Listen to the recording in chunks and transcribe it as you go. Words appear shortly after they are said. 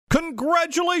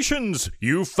Congratulations!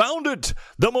 You found it!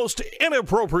 The most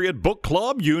inappropriate book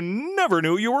club you never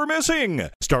knew you were missing.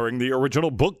 Starring the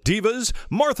original book divas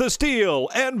Martha Steele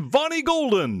and Vonnie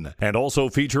Golden. And also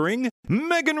featuring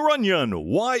Megan Runyon,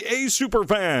 YA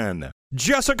superfan.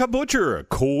 Jessica Butcher,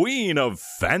 queen of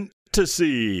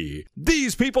fantasy.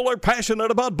 These people are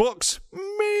passionate about books.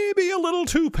 Maybe a little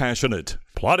too passionate.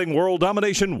 Plotting world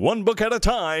domination one book at a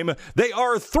time. They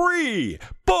are 3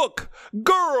 book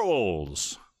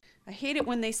girls. I hate it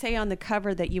when they say on the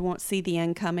cover that you won't see the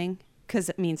end coming, because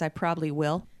it means I probably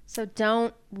will. So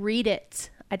don't read it.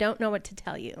 I don't know what to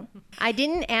tell you. I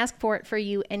didn't ask for it for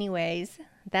you anyways.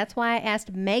 That's why I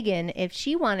asked Megan if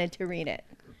she wanted to read it.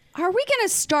 Are we going to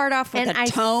start off with and a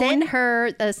tone? I sent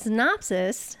her the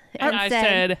synopsis and I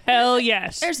said, hell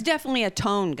yes. There's definitely a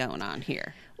tone going on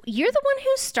here. You're the one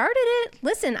who started it.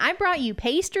 Listen, I brought you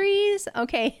pastries.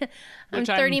 Okay, I'm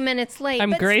 30 minutes late. I'm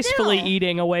but gracefully still.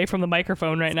 eating away from the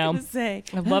microphone right now. I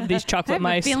love these chocolate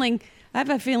mice. I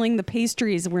have a feeling the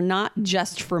pastries were not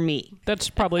just for me. That's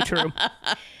probably true.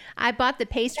 I bought the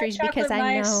pastries because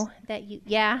I know that you.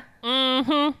 Yeah.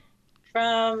 Mm-hmm.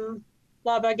 From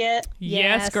La Baguette.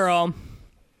 Yes, girl.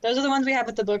 Those are the ones we have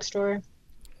at the bookstore.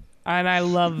 And I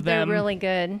love them. They're really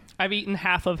good. I've eaten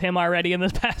half of him already in the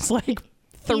past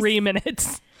 3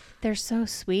 minutes. They're so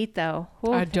sweet, though.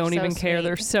 Ooh, I don't even care. Sweet.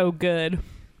 They're so good.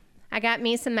 I got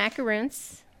me some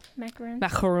macaroons.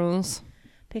 Macaroons.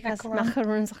 Because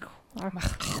macaroons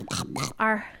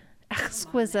are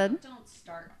exquisite.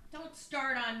 Don't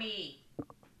start on me.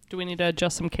 Do we need to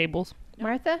adjust some cables?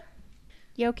 Martha,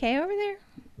 you okay over there?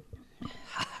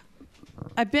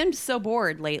 I've been so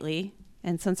bored lately,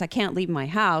 and since I can't leave my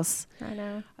house, I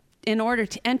know. In order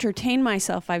to entertain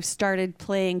myself, I've started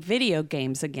playing video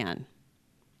games again.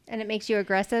 And it makes you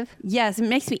aggressive? Yes, it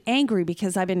makes me angry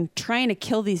because I've been trying to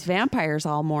kill these vampires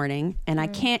all morning, and I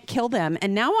can't kill them.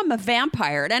 And now I'm a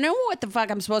vampire, and I don't know what the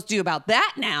fuck I'm supposed to do about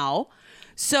that now.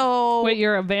 So... Wait,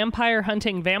 you're a vampire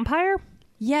hunting vampire?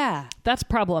 Yeah. That's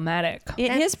problematic.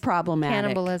 It is problematic.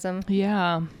 Cannibalism.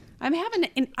 Yeah. I'm having...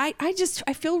 And I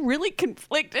feel really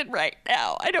conflicted right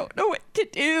now. I don't know what to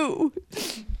do.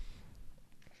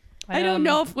 I don't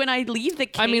know if when I leave the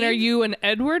cave... I mean, are you an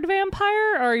Edward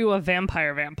vampire or are you a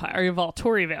vampire? Are you a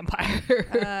Volturi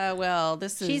vampire? Well,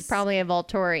 this is... She's probably a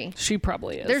Volturi. She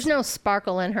probably is. There's no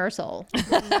sparkle in her soul.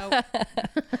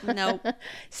 Nope.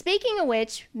 Speaking of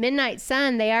which, Midnight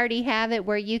Sun, they already have it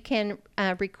where you can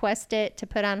request it to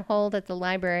put on hold at the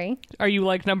library. Are you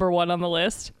number 1 on the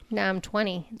list? No, I'm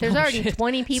 20. There's already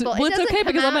 20 people. Well, it doesn't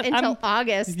come out I'm until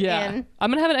August. Yeah, And, I'm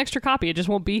gonna have an extra copy. It just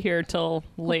won't be here till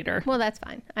later. well, that's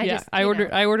fine. I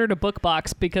ordered a book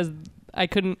box because I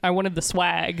wanted the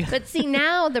swag. But see,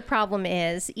 now the problem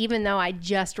is, even though I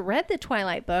just read the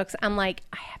Twilight books, I'm like,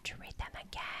 I have to read them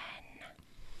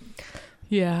again.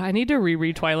 Yeah, I need to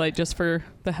reread Twilight just for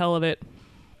the hell of it.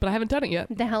 But I haven't done it yet.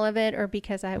 The hell of it, or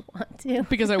because I want to?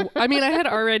 Because I had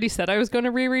already said I was going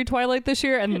to reread Twilight this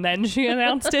year, and then she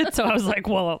announced it. So I was like,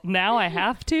 well, now I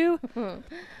have to.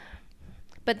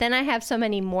 But then I have so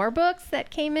many more books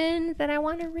that came in that I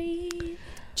want to read.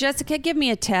 Jessica, give me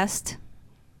a test.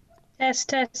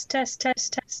 Test.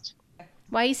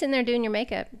 Why are you sitting there doing your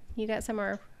makeup? You got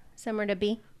somewhere to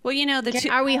be? Well, you know,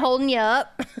 Are we holding you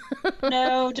up?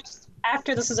 No, just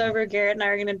after this is over, Garrett and I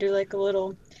are going to do a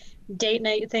little date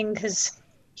night thing because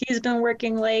he's been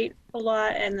working late a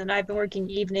lot and then I've been working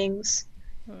evenings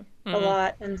a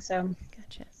lot, and so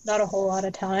not a whole lot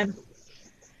of time.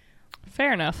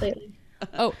 Fair enough. Lately.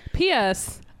 Oh,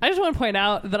 P.S. I just want to point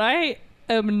out that I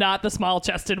am not the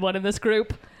small-chested one in this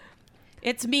group.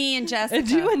 It's me and Jessica.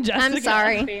 It's you and Jessica. I'm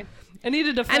sorry. I need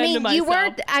to defend myself. You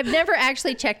weren't. I've never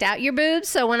actually checked out your boobs,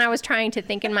 so when I was trying to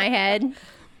think in my head,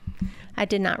 I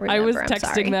did not remember. I was I'm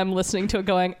texting sorry. them, listening to it,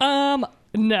 going,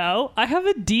 no, I have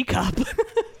a D cup.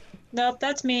 Nope,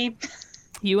 that's me.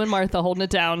 You and Martha holding it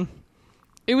down.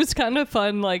 It was kind of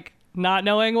fun, not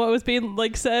knowing what was being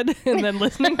said and then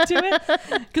listening to it,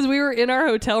 because we were in our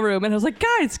hotel room and I was like,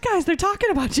 guys, they're talking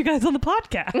about you guys on the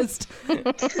podcast.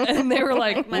 And they were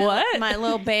like, what? My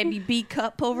little baby B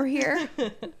cup over here.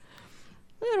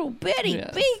 Little bitty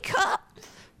B cup.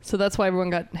 So that's why everyone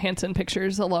got Hanson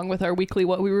pictures along with our weekly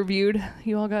what we reviewed.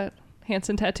 You all got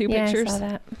Hanson tattoo pictures. I saw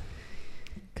that.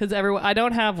 Because I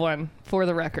don't have one, for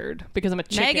the record, because I'm a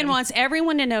chicken. Megan wants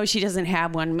everyone to know she doesn't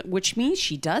have one, which means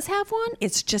she does have one.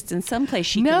 It's just in some place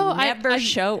she No, can never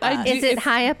show I us. do- Is it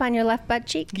high up on your left butt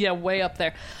cheek? Yeah, way up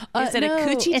there. Is it a no.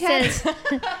 coochie It tat? says,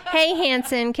 "Hey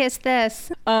Hanson, kiss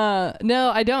this."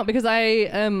 No, I don't, because I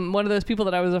am one of those people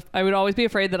that I would always be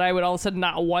afraid that I would all of a sudden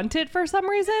not want it for some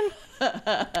reason,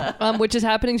 which is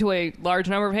happening to a large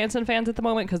number of Hanson fans at the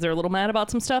moment because they're a little mad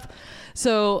about some stuff.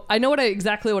 So I know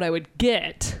exactly what I would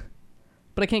get,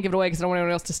 but I can't give it away because I don't want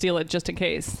anyone else to steal it just in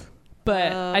case.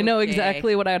 But I know Okay.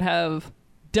 exactly what I'd have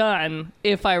done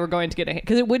if I were going to get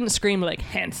because it wouldn't scream like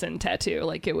Hanson tattoo,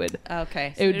 like it would.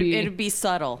 Okay. It would be- It'd be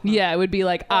subtle. Yeah, it would be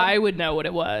like I would know what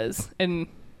it was, and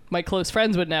my close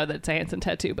friends would know that it's a Hanson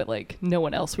tattoo, but like no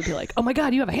one else would be like, "Oh my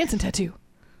God, you have a Hanson tattoo."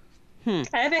 I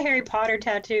have a Harry Potter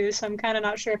tattoo, so I'm kind of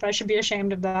not sure if I should be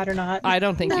ashamed of that or not. I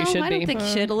don't think No, you should I be. don't think you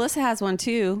should. Alyssa has one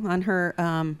too on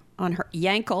her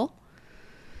yankle.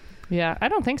 Yeah, I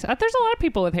don't think so. There's a lot of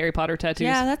people with Harry Potter tattoos.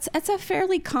 Yeah, that's a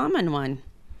fairly common one.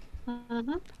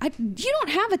 You don't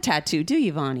have a tattoo, do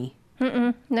you, Vonnie?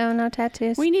 No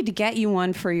tattoos. We need to get you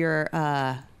one for your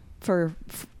for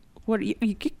what are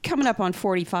you coming up on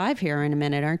 45 here in a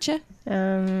minute, aren't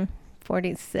you?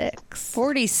 46.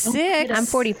 46. I'm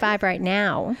 45 right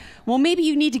now. Well, maybe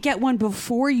you need to get one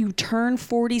before you turn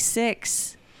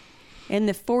 46 in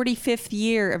the 45th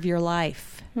year of your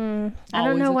life. I don't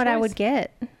Always know a what I choice. would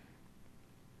get.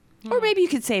 Or maybe you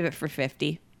could save it for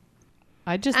 50.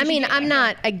 I mean, I'm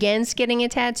not against getting a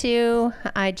tattoo.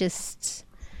 I've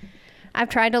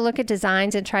tried to look at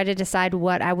designs and try to decide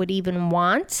what I would even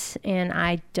want, and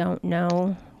I don't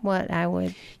know what I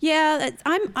would. Yeah,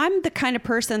 I'm the kind of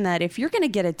person that if you're going to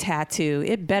get a tattoo,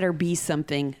 it better be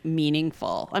something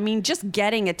meaningful. I mean, just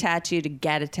getting a tattoo to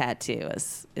get a tattoo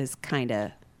is kind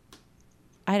of,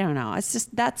 I don't know. It's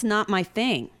just, that's not my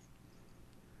thing.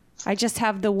 I just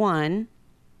have the one.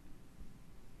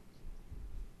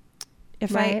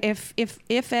 Right.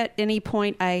 If at any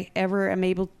point I ever am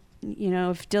able,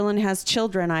 if Dylan has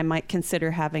children, I might consider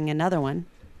having another one.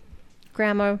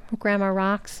 Grandma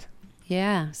rocks.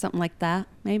 Yeah, something like that,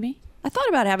 maybe. I thought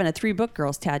about having a 3 Book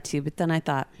Girls tattoo, but then I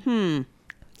thought, I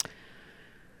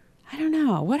don't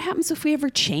know. What happens if we ever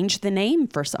change the name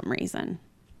for some reason?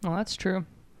 Well, that's true.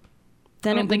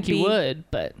 Then I don't think you would,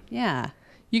 but Yeah.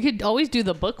 you could always do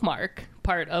the bookmark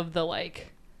part of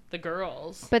the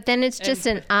girls. But then it's just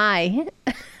an eye.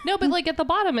 No, but like at the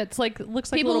bottom, it's like looks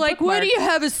like People a are little like, why do bookmark.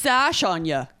 you have a sash on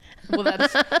you? Well,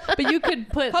 but you could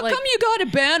put How like. come you got a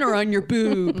banner on your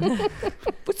boob?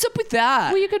 What's up with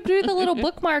that? Well, you could do the little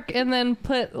bookmark and then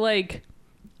put like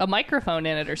a microphone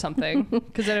in it or something,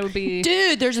 because then it would be.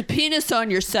 Dude, there's a penis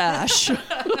on your sash.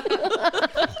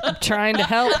 I'm trying to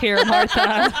help here,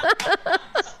 Martha.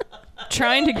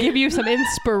 Trying to give you some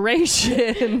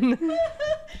inspiration.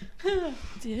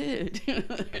 Dude.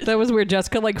 That was weird.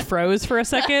 Jessica like froze for a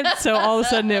second, so all of a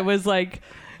sudden it was like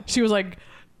she was like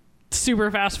super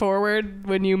fast forward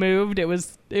when you moved. It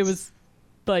was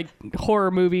like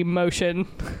horror movie motion.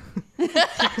 You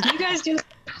guys do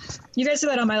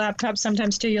that on my laptop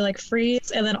sometimes too. You like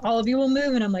freeze, and then all of you will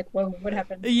move, and I'm like, whoa, what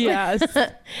happened? Yes.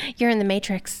 You're in the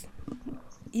Matrix.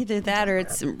 Either that or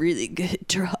it's some really good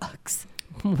drugs.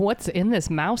 What's in this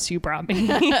mouse you brought me?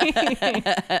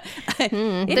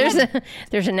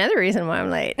 There's another reason why I'm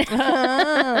late.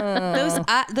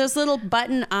 Those little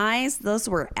button eyes, those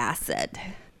were acid.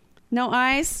 No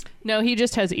eyes? No, he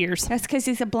just has ears. That's because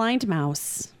he's a blind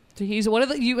mouse. He's one of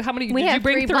the. You how many? We did have you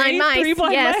bring 3 blind mice. 3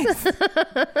 blind Yes.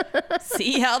 mice?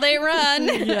 See how they run.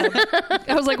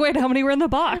 I was like, wait, how many were in the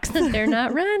box? They're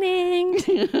not running.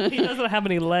 He doesn't have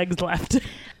any legs left.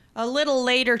 A little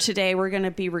later today, we're going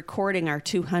to be recording our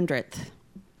 200th.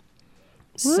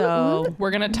 So, We're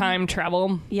gonna time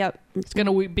travel. yep. It's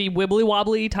gonna be wibbly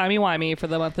wobbly, timey wimey for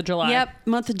the month of July. Yep,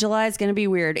 month of July is going to be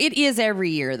weird. It is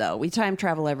every year, though. We time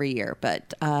travel every year,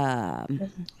 but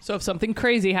So if something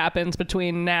crazy happens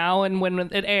between now and when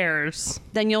it airs,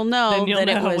 then you'll know then you'll that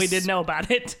know it was, we didn't know about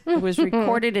it. it was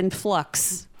recorded in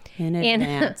flux in And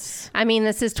advance. I mean,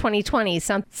 this is 2020.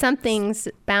 Something's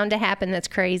bound to happen that's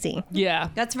crazy. Yeah.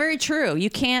 That's very true. You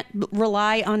can't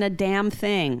rely on a damn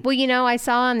thing. Well, I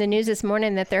saw on the news this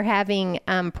morning that they're having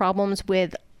problems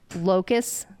with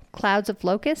locusts, clouds of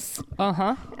locusts.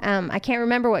 Uh-huh. I can't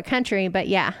remember what country, but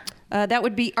yeah. That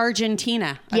would be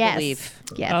Argentina, I Yes. believe.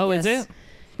 Yes. Oh, is it?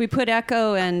 We put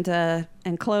Echo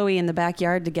and Chloe in the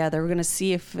backyard together. We're going to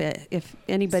see if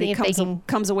anybody See if they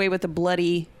comes away with a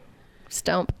bloody.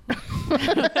 Stump.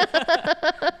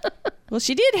 Well,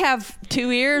 she did have 2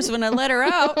 ears when I let her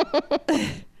out.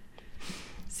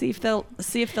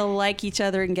 See if they'll like each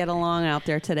other and get along out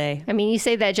there today. I mean, you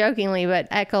say that jokingly, but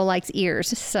Echo likes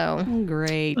ears, so.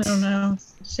 Great. I don't know.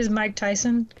 She's Mike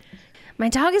Tyson. My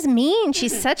dog is mean.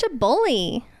 She's such a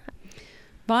bully.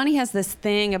 Bonnie has this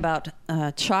thing about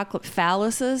chocolate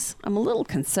phalluses. I'm a little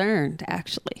concerned,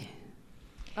 actually.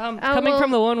 Coming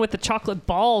from the one with the chocolate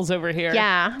balls over here.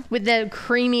 Yeah, with the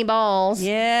creamy balls.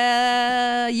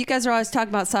 Yeah, you guys are always talking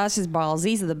about sausage balls.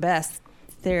 These are the best.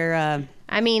 They're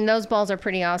I mean, those balls are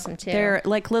pretty awesome, too. they're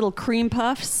like little cream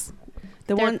puffs.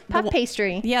 They're puff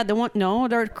pastry. Yeah, no,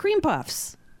 they're cream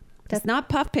puffs. It's not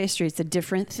puff pastry. It's a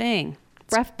different thing.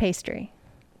 Rough pastry.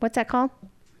 What's that called?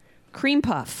 Cream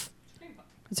puff.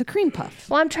 It's a cream puff.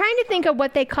 Well, I'm trying to think of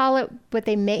what they call it,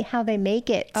 how they make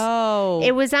it. Oh,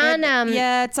 It was on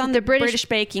it's on the British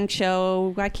baking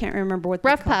show. I can't remember what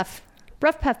Rough puff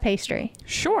pastry.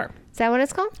 Sure. Is that what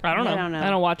it's called? I don't know. I don't know. I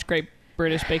don't watch Great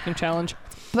British Baking Challenge.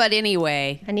 But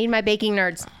anyway, I need my baking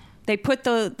nerds. they put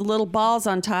the little balls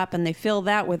on top and they fill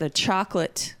that with a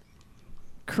chocolate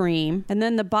cream, and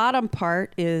then the bottom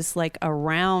part is like a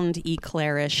round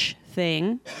eclairish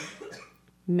thing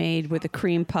made with a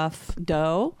cream puff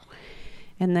dough,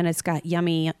 and then it's got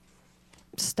yummy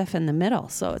stuff in the middle,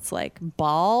 so it's like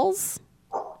balls.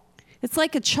 It's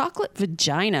like a chocolate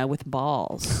vagina with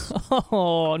balls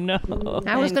Oh, no.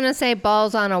 I was going to say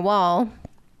balls on a wall,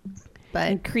 but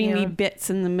and creamy you know. bits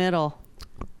in the middle.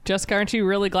 Jessica, aren't you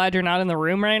really glad you're not in the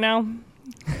room right now?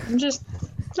 I'm just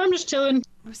chilling.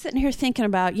 I'm sitting here thinking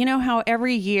about, how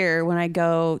every year when I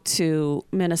go to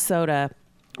Minnesota,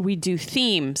 we do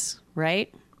themes,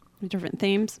 right? Different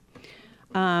themes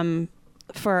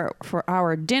for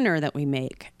our dinner that we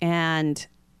make. And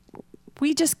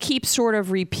we just keep sort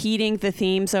of repeating the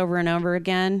themes over and over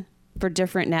again for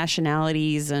different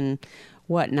nationalities and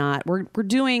whatnot. We're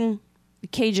doing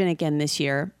Cajun again this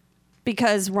year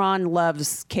because Ron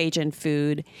loves Cajun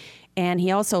food. And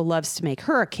he also loves to make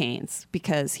hurricanes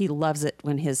because he loves it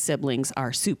when his siblings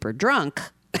are super drunk.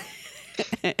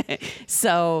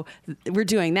 So we're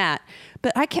doing that.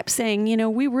 But I kept saying,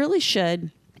 we really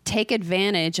should take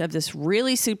advantage of this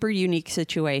really super unique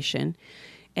situation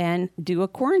and do a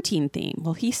quarantine theme.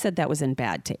 Well, he said that was in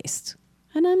bad taste.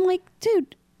 And I'm like,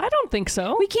 dude, I don't think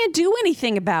so. we can't do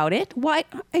anything about it. Why?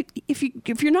 If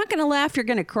you're not going to laugh, you're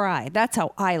going to cry. That's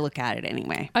how I look at it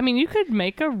anyway. I mean, you could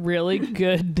make a really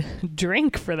good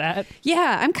drink for that.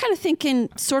 Yeah, I'm kind of thinking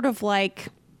sort of like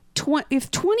if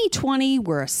 2020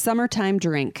 were a summertime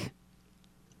drink,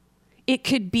 it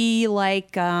could be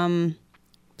like,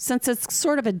 since it's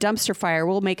sort of a dumpster fire,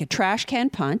 we'll make a trash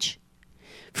can punch,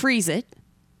 freeze it,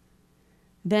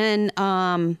 then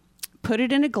put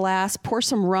it in a glass, pour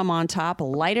some rum on top,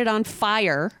 light it on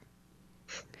fire,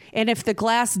 and if the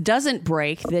glass doesn't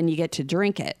break, then you get to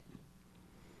drink it.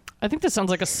 I think this sounds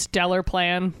like a stellar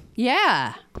plan.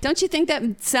 Yeah. Don't you think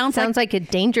that sounds like a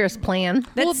dangerous plan.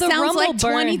 that Well, the sounds rum like will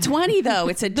burn. 2020 though?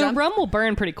 It's a The rum will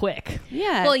burn pretty quick.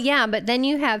 Yeah. Well, yeah, but then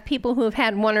you have people who have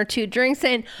had one or two drinks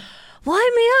saying,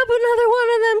 "Line me up another one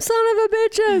of them son of a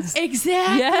bitches."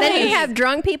 exactly. Then you have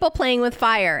drunk people playing with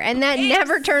fire, and that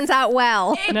never turns out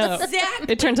well. No, Exactly.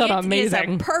 it turns out It is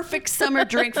amazing. a perfect summer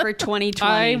drink for 2020.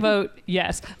 I vote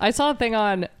yes. I saw a thing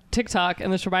on TikTok,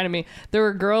 and this reminded me. There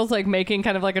were girls like making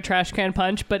kind of like a trash can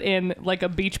punch, but in like a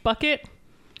beach bucket.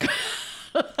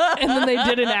 And then they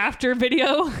did an after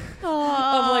video of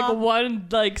like one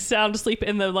like sound asleep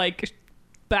in the like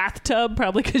bathtub,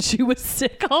 probably because she was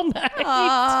sick all night.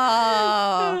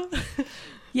 Oh.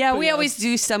 Yeah, we yeah. always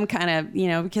do some kind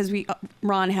of, because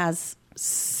Ron has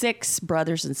 6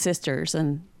 brothers and sisters,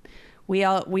 and we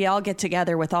all get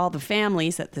together with all the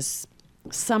families at this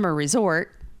summer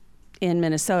resort in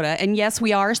Minnesota. And yes,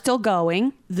 we are still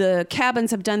going. The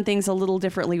cabins have done things a little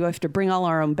differently. We have to bring all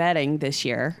our own bedding this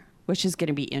year, which is going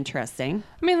to be interesting.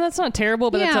 I mean, that's not terrible,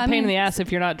 but it's Yeah, a I pain in mean- the ass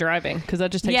if you're not driving, because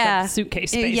that just takes up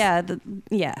suitcase space.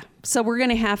 Yeah. So we're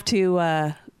going to have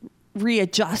to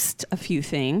readjust a few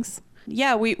things.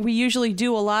 Yeah, we usually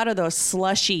do a lot of those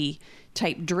slushy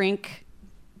type drink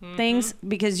things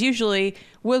because usually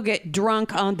we'll get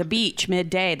drunk on the beach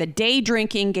midday. The day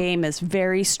drinking game is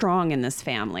very strong in this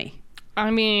family. I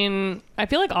mean, I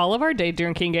feel like all of our day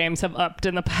drinking games have upped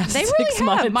in the past They 6 really have.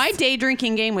 months. My day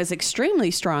drinking game was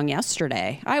extremely strong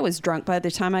yesterday. I was drunk by the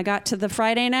time I got to the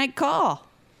Friday night call.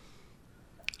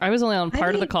 I was only on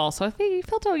part of the call, so I think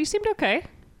you seemed okay.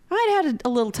 I'd had a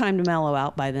little time to mellow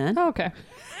out by then. Oh, okay.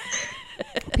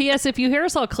 P.S. If you hear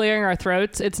us all clearing our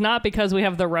throats, it's not because we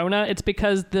have the Rona. It's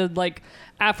because the like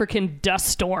African dust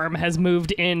storm has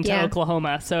moved into Yeah.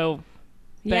 Oklahoma. So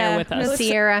bear with The us.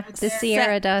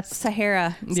 Sierra dust.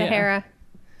 Sahara. Sahara.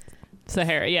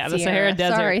 Sahara. Yeah, the Sahara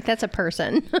Desert. Sorry, that's a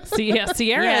person.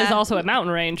 Sierra Yeah. is also a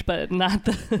mountain range, but not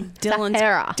the.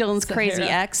 Dylan's crazy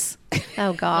Sahara. ex.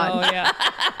 Oh God. Oh yeah.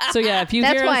 So yeah, if you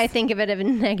That's hear why I us, think of it in a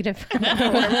negative.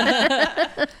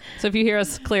 so if you hear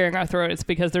us clearing our throat, it's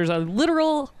because there's a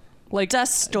literal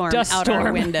Dust storm dust out storm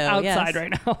our window. outside yes.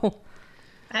 right now.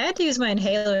 I had to use my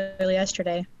inhaler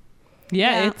yesterday.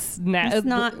 Yeah, Yeah. it's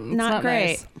not great.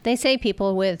 nice. They say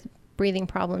people with breathing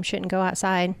problems shouldn't go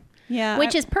outside, Yeah.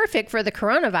 which is perfect for the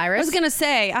coronavirus. I was going to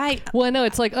say, Well, no,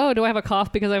 it's like, oh, do I have a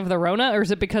cough because I have the Rona, or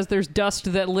is it because there's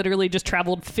dust that literally just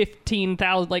traveled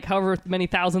 15,000, like however many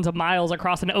thousands of miles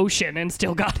across an ocean and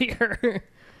still got here?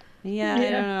 I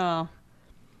don't know.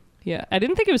 Yeah, I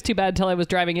didn't think it was too bad until I was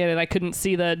driving in and I couldn't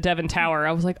see the Devon Tower.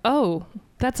 I was like, oh,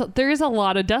 there is a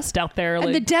lot of dust out there. And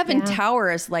Like, the Devon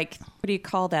Tower is like, what do you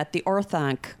call that? The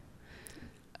Orthanc.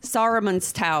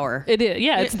 Saruman's Tower. it is,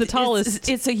 yeah, it's the tallest.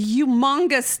 It's a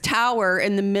humongous tower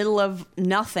in the middle of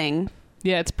nothing.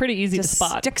 Yeah, it's pretty easy to Just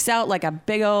spot. sticks out like a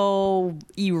big old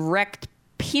erect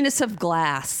penis of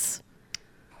glass.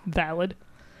 Valid.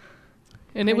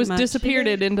 And it Pretty was much. disappeared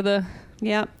into the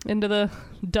Yep.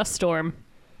 dust storm.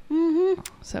 Mm-hmm.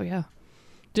 So yeah,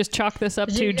 just chalk this up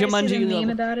Did to you guys Jumanji. see the meme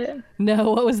level. about it?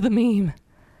 No, what was the meme?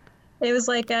 It was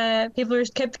like people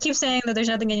keep saying that there's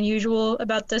nothing unusual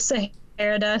about the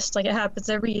Sahara dust, like it happens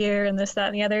every year and this, that,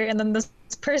 and the other. And then this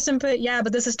person put, yeah,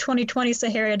 but this is 2020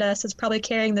 Sahara dust. It's probably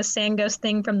carrying the Sangos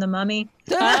thing from the Mummy.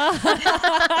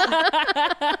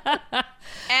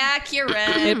 Accurate.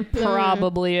 It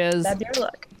probably is. That'd be your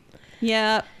luck.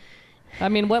 Yeah. I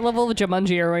mean, what level of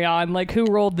Jumanji are we on? Like, who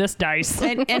rolled this dice?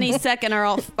 And any second,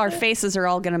 our faces are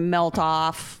all going to melt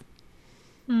off.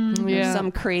 Yeah.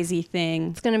 Some crazy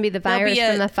thing. It's going to be the There'll virus be a-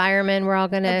 from the firemen. We're all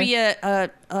going There'll to.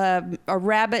 be a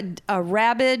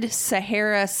rabid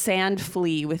Sahara sand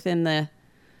flea within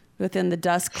the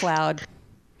dust cloud.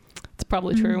 It's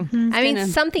probably true. I mean, gonna-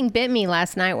 something bit me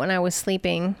last night when I was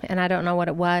sleeping, and I don't know what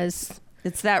it was.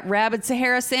 It's that rabid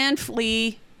Sahara sand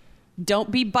flea.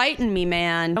 Don't be biting me,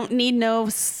 man. Don't need no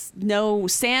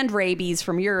sand rabies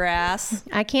from your ass.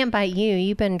 I can't bite you.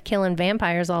 You've been killing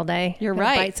vampires all day. You're Gonna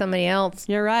right. Bite somebody else.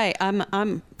 You're right. I'm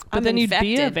But then infected.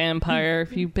 you'd be a vampire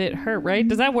if you bit her, right?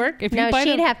 Does that work? If No, you bite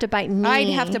she'd a- have to bite me. I'd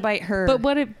have to bite her. But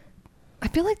what if? I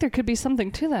feel like there could be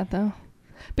something to that though,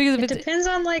 because if It depends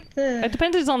on like it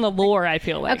depends on the lore. I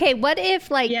feel like. Okay, what if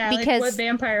like like what because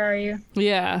vampire are you?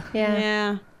 Yeah.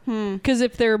 yeah. Because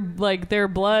if their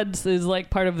blood is like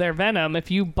part of their venom,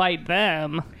 if you bite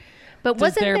them, But does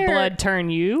wasn't their there blood turn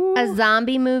you? a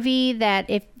zombie movie that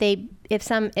if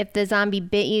the zombie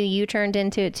bit you, you turned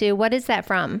into it too? What is that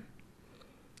from?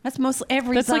 That's mostly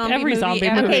every That's like zombie every movie zombie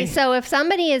ever. movie. Okay, so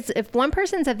if one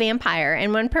person's a vampire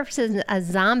and one person's a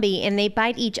zombie and they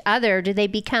bite each other, do they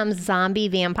become zombie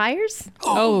vampires?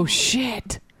 Oh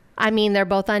shit! I mean, they're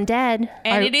both undead.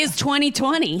 And it is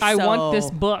 2020. I so- want this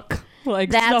book.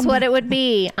 Like That's some what it would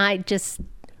be. I just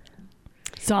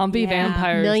zombie Yeah.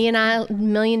 vampires. $1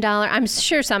 million. I'm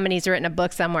sure somebody's written a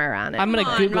book somewhere on it. I'm gonna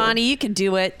Come on, Google. Ronnie, you can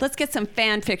do it. Let's get some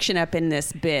fan fiction up in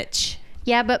this bitch.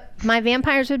 Yeah, but my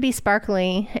vampires would be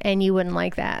sparkly, and you wouldn't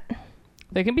like that.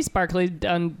 They can be sparkly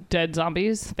undead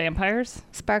zombies, vampires.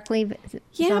 Sparkly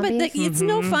Yeah, zombies? but it's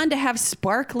no fun to have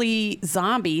sparkly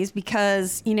zombies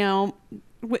because,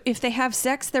 if they have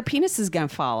sex, their penis is going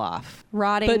to fall off.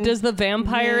 Rotting. But does the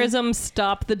vampirism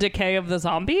stop the decay of the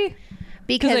zombie?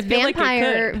 because I feel like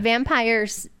it could.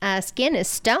 vampire's skin is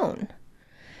stone.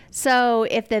 So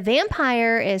if the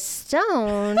vampire is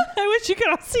stone, I wish you could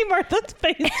all see Martha's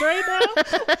face right now.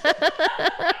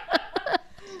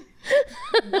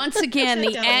 Once again,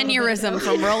 the Sit down a little bit, aneurysm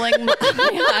from rolling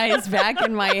my eyes back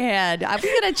in my head. I'm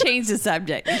going to change the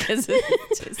subject because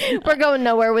it's just, we're going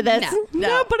nowhere with this.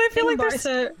 No, but I feel like there's.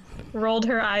 Martha rolled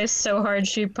her eyes so hard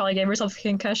she probably gave herself a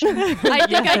concussion. I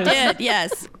think I did,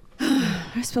 yes.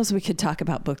 I suppose we could talk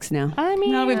about books now. I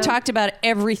mean, No, we've talked about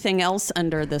everything else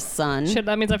under the sun. Shit,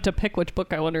 that means I have to pick which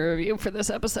book I want to review for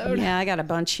this episode. Yeah, I got a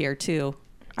bunch here too.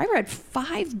 I read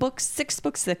 6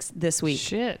 books this week.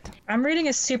 Shit. I'm reading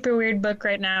a super weird book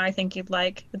right now I think you'd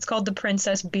like. It's called The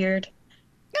Princess Beard.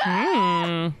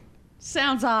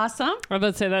 Sounds awesome. I was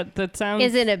about to say that sounds.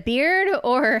 Is it a beard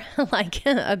or like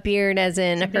a beard as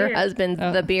in her beard. husband's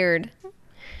the beard?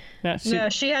 No, she, No,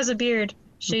 she has a beard.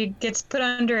 She gets put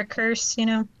under a curse,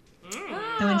 And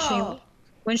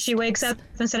when she wakes up,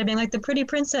 instead of being like the pretty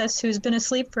princess who's been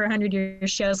asleep for 100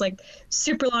 years, she has like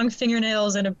super long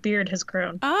fingernails and a beard has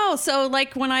grown. Oh, so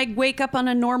like when I wake up on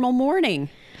a normal morning.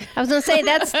 I was gonna say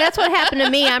that's what happened to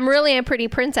me. I'm really a pretty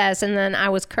princess, and then I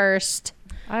was cursed.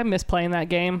 I miss playing that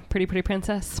game, Pretty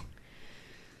Princess.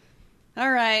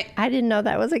 All right. I didn't know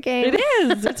that was a game. It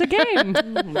is. It's a game.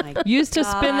 Oh my Used to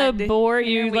spin the God. board.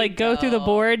 Here You we like go through the go.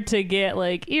 board to get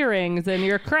like earrings and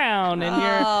your crown and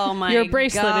Oh my your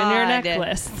bracelet and your God.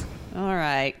 necklace. All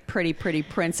right. Pretty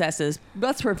princesses.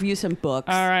 Let's review some books.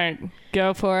 All right,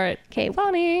 go for it. Okay.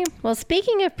 Funny. Well,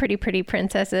 speaking of pretty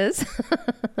princesses,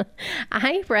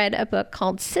 I read a book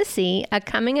called Sissy, a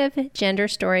coming of gender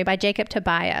story by Jacob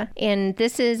Tobiah. And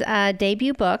this is a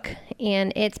debut book,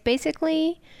 and it's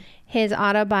basically his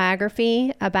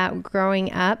autobiography about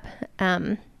growing up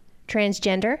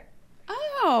transgender.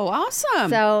 Oh, awesome.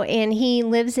 So, and he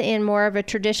lives in more of a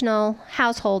traditional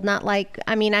household, not like,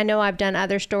 I mean, I know I've done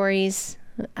other stories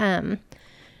on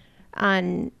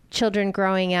children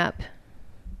growing up,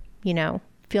 you know,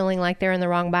 feeling like they're in the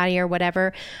wrong body or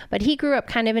whatever. But he grew up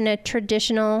kind of in a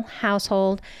traditional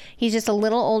household. He's just a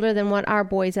little older than what our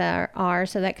boys are,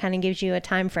 so that kind of gives you a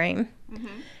time frame.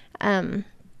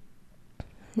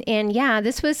 And yeah,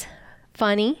 this was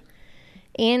funny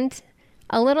and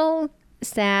a little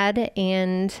sad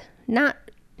and not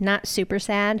super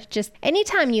sad. Just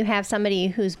anytime you have somebody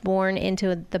who's born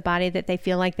into the body that they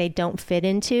feel like they don't fit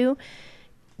into,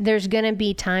 there's going to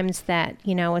be times that,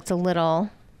 you know, it's a little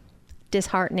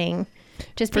disheartening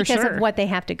just For because sure. of what they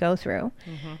have to go through.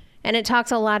 And it talks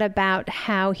a lot about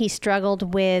how he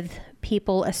struggled with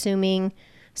people assuming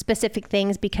specific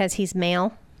things because he's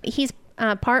male. He's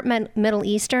part Middle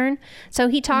Eastern. So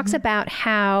he talks about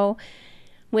how,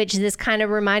 which this kind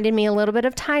of reminded me a little bit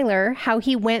of Tyler, how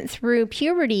he went through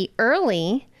puberty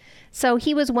early. So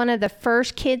he was one of the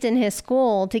first kids in his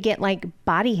school to get like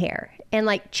body hair and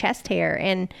like chest hair,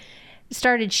 and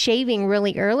started shaving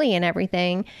really early and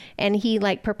everything. And he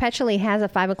like perpetually has a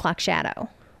 5 o'clock shadow,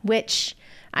 which,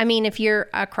 I mean, if you're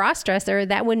a cross-dresser,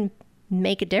 that wouldn't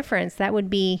make a difference. That would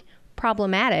be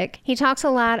problematic. He talks a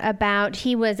lot about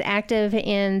he was active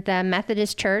in the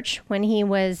Methodist Church when he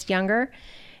was younger,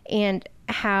 and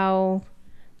how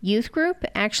youth group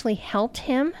actually helped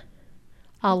him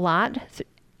a lot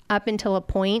up until a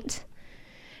point.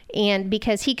 And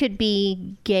because he could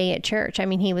be gay at church. I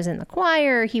mean, he was in the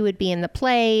choir, he would be in the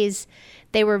plays.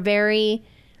 They were very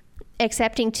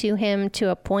accepting to him to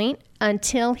a point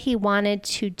until he wanted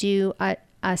to do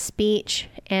a speech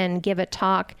and give a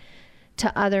talk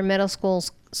to other middle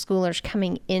schoolers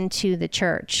coming into the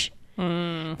church.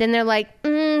 Then they're like,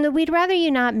 we'd rather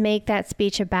you not make that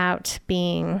speech about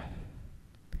being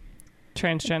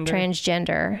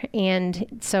transgender.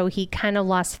 And so he kind of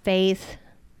lost faith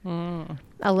a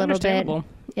little bit Understandable.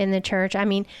 in the church. I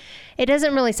mean, it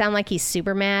doesn't really sound like he's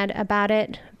super mad about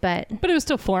it, but But it was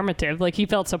still formative. Like he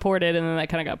felt supported, and then that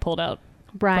kind of got pulled out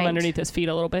right. from underneath his feet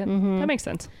a little bit. That makes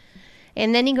sense.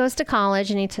 And then he goes to college,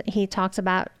 and he talks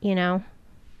about, you know,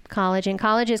 college. And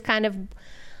college is kind of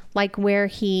like where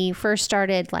he first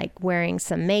started like wearing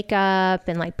some makeup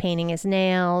and like painting his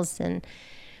nails and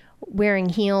wearing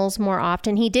heels more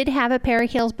often. He did have a pair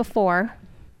of heels before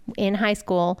in high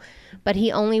school, but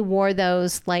he only wore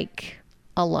those like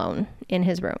alone in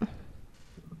his room.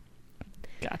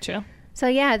 Gotcha. So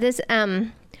yeah, this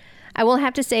I will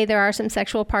have to say there are some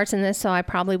sexual parts in this, so I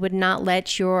probably would not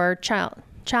let your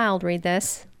child read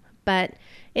this, but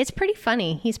it's pretty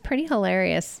funny. He's pretty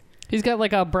hilarious. He's got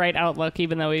like a bright outlook,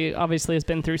 even though he obviously has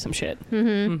been through some shit.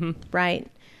 Right.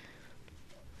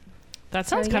 That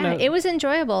So sounds kind yeah, of... it was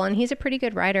enjoyable, and he's a pretty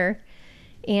good writer,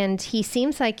 and he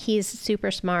seems like he's super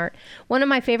smart. One of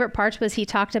my favorite parts was he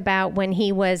talked about when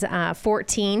he was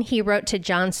 14, he wrote to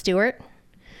Jon Stewart,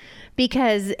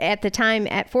 because at the time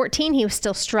at 14 he was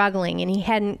still struggling and he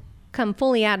hadn't come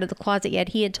fully out of the closet yet.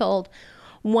 He had told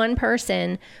one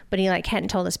person, but he like hadn't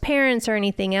told his parents or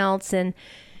anything else. And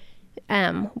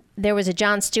there was a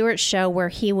Jon Stewart show where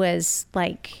he was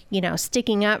like, you know,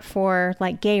 sticking up for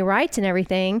like gay rights and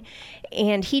everything.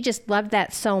 And he just loved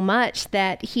that so much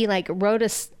that he like wrote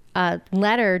a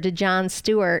letter to Jon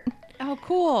Stewart Oh,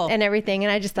 cool. and everything.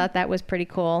 And I just thought that was pretty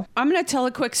cool. I'm going to tell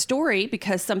a quick story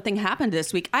because something happened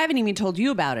this week. I haven't even told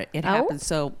you about it. It happened.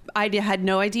 So I had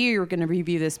no idea you were going to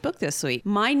review this book this week.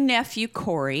 My nephew,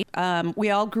 Corey,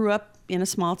 we all grew up in a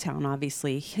small town,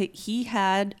 obviously. He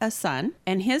had a son,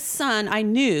 and his son, I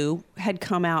knew, had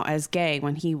come out as gay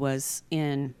when he was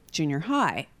in junior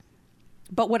high.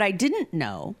 But what I didn't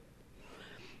know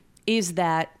is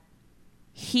that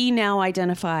he now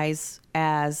identifies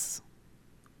as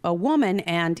a woman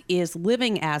and is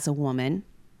living as a woman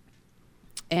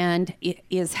and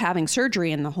is having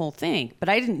surgery and the whole thing. But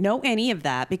I didn't know any of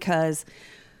that because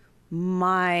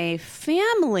my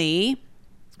family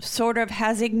sort of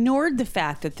has ignored the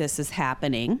fact that this is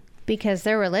happening. Because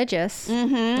they're religious. So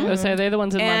are they the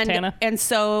ones in Montana? And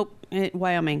so,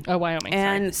 Wyoming. Oh, Wyoming.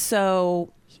 And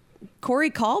so Corey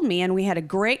called me and we had a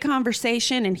great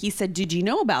conversation, and he said, "Did you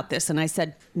know about this?" And I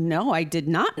said, "No, I did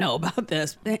not know about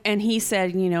this." And he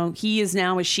said, he is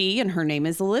now a she and her name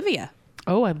is Olivia.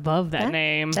 Oh, I love that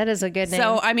name. That is a good name.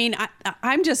 So, I mean,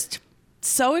 I'm just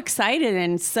so excited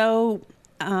and so...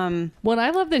 Well, I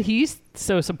love that he's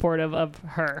so supportive of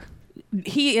her.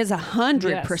 He is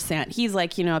 100%. He's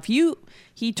like,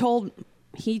 he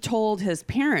told his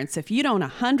parents, if you don't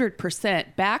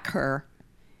 100% back her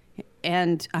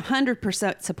and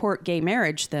 100% support gay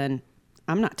marriage, then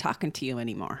I'm not talking to you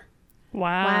anymore.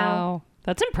 Wow.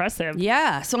 That's impressive.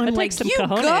 Yeah. So I'm That like, takes some you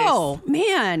cojones. go.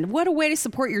 Man, what a way to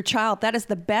support your child. That is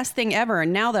the best thing ever.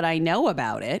 And now that I know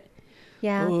about it.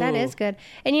 Yeah, that is good.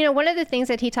 And one of the things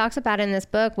that he talks about in this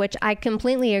book, which I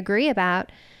completely agree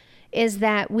about, is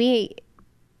that we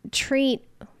treat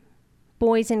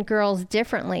boys and girls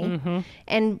differently. Mm-hmm.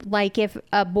 And like if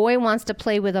a boy wants to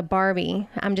play with a Barbie,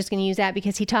 I'm just going to use that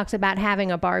because he talks about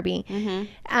having a Barbie.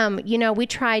 Mm-hmm. We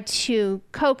try to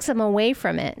coax him away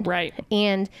from it. Right.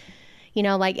 And,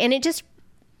 and it just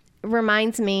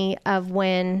reminds me of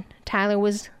when Tyler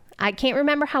was... I can't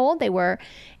remember how old they were.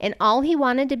 And all he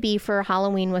wanted to be for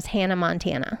Halloween was Hannah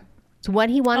Montana. It's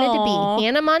what he wanted to be.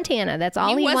 Hannah Montana. That's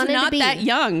all he wanted to be. He was not that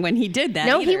young when he did that.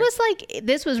 No, either. he was like,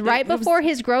 this was right before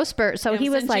his growth spurt. So he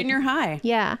was in like junior high.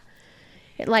 Yeah.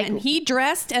 Like And he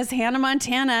dressed as Hannah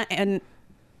Montana, and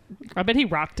I bet he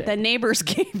rocked it. the neighbors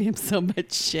gave him so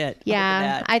much shit. over yeah,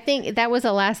 that. I think that was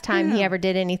the last time he ever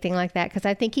did anything like that because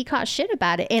I think he caught shit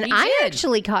about it. And He I did.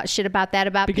 actually caught shit about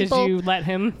that because people. you let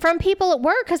him. From people at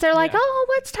work because they're like, Yeah. oh,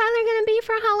 what's Tyler going to be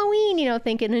for Halloween?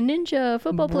 Thinking a ninja,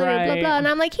 football player, blah, Right. blah. And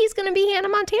I'm like, he's going to be Hannah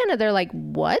Montana. They're like,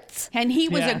 what? And he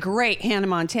was Yeah. a great Hannah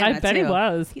Montana, I bet he too.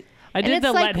 was. I And did it's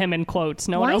the like, let him in quotes.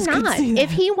 No one Why else could not? see that.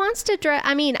 If he wants to dress,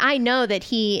 I mean, I know that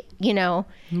he, is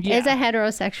a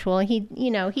heterosexual. He,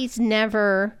 he's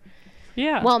never...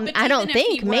 Yeah. Well, But I don't even if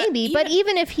think he wa- maybe, but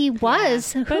even if he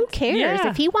was, who But, cares? yeah.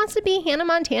 If he wants to be Hannah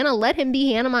Montana, let him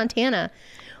be Hannah Montana.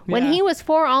 When Yeah. he was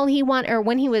 4, all he wanted, or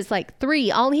when he was like 3,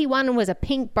 all he wanted was a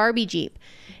pink Barbie Jeep.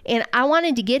 And I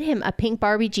wanted to get him a pink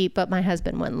Barbie Jeep, but my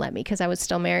husband wouldn't let me because I was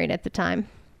still married at the time.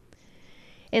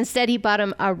 Instead, he bought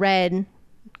him a red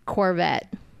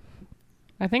Corvette.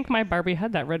 I think my Barbie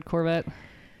had that red Corvette.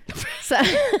 So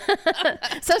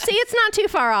see, it's not too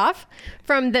far off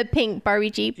from the pink Barbie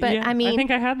Jeep, but Yeah, I mean, I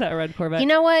think I had that red Corvette. you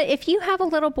know what? If you have a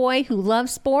little boy who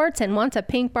loves sports and wants a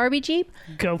pink Barbie Jeep,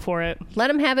 Go for it. let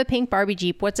him have a pink Barbie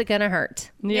Jeep. What's it going to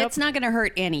hurt? Yep. It's not going to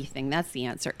hurt anything. That's the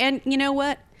answer. And you know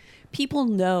what? People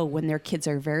know when their kids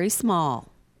are very small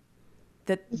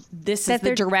that this That is the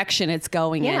they're- direction it's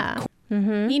going Yeah.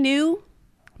 in. He knew.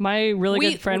 My really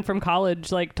We- good friend from college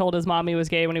told his mom he was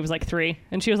gay when he was 3,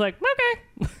 and she was like,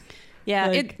 "Okay." Yeah,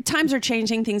 Like- times are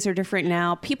changing. Things are different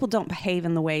now. People don't behave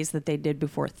in the ways that they did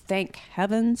before. Thank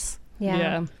heavens.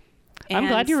 Yeah. I'm And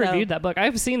glad you so- reviewed that book.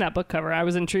 I've seen that book cover. I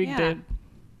was intrigued. Yeah.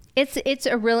 It's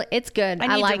good. I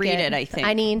need to like read it, I think.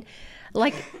 I mean,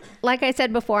 like I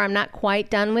said before, I'm not quite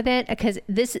done with it because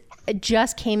this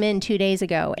just came in 2 days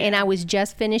ago, and I was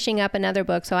just finishing up another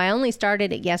book, so I only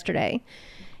started it yesterday,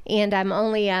 and I'm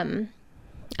only I'm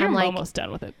like almost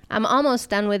done with it. I'm almost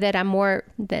done with it. I'm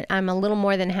a little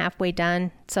more than halfway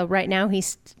done. So right now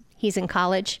he's in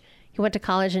college. He went to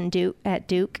college at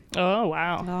Duke. Oh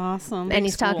wow. Awesome. And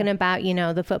he's school. talking about,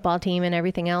 the football team and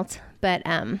everything else. But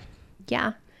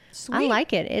yeah. I Sweet.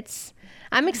 like it.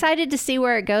 I'm excited to see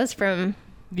where it goes from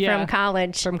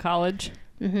college. From college.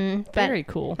 But, Very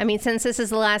cool. I mean, since this is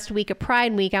the last week of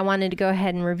Pride Week, I wanted to go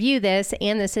ahead and review this,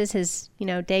 and this is his,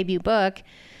 debut book.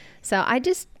 So I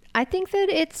think that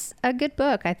it's a good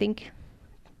book. I think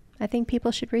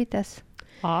people should read this.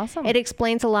 Awesome. It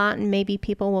explains a lot, and maybe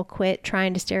people will quit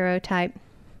trying to stereotype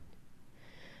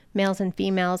males and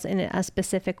females in a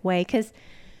specific way. Because,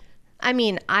 I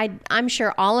mean, I'm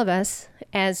sure all of us,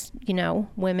 as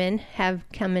women, have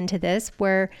come into this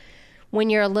where when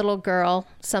you're a little girl,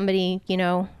 somebody,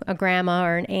 a grandma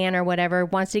or an aunt or whatever,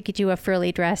 wants to get you a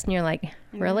frilly dress, and you're like,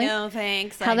 really? No,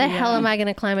 thanks. How the hell am I going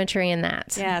to climb a tree in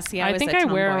that? Yeah, see, I was think a I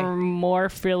tomboy. wear more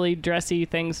frilly, dressy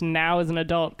things now as an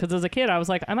adult. Because as a kid, I was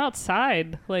like, I'm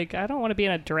outside. Like, I don't want to be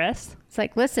in a dress. It's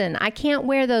like, listen, I can't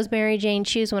wear those Mary Jane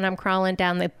shoes when I'm crawling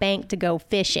down the bank to go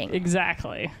fishing.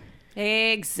 Exactly.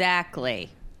 Exactly.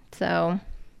 So,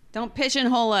 Don't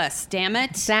pigeonhole us, damn it.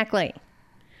 exactly.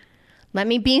 Let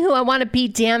me be who I want to be,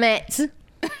 damn it.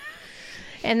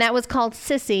 And that was called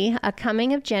Sissy, a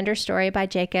coming of gender story by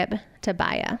Jacob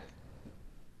Tabaya.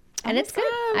 And it's good.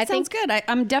 I Sounds think good.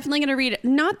 I'm definitely going to read it.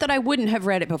 Not that I wouldn't have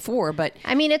read it before, but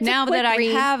I mean, it's a now quick that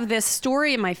read. I have this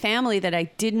story in my family that I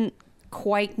didn't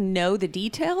quite know the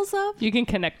details of. You can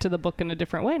connect to the book in a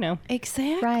different way now.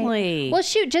 Exactly. Well,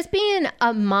 shoot, just being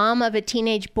a mom of a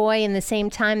teenage boy in the same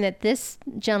time that this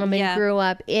gentleman grew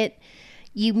up,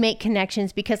 you make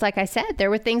connections because, like I said, there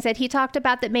were things that he talked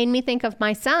about that made me think of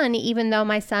my son, even though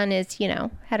my son is,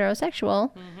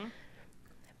 heterosexual.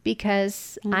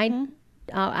 Because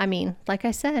I mean, like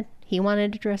I said, he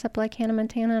wanted to dress up like Hannah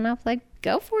Montana, and I was like,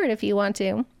 go for it if you want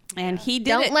to. And he did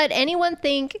Don't let anyone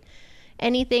think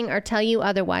anything or tell you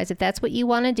otherwise. If that's what you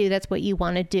want to do, that's what you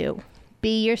want to do.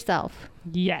 Be yourself.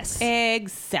 Yes.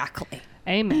 Exactly.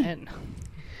 Amen.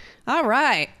 All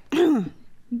right.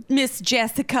 Miss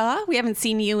Jessica, we haven't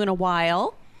seen you in a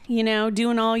while.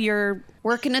 Doing all your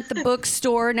working at the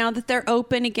bookstore now that they're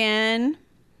open again.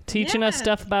 Teaching us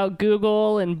stuff about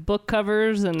Google and book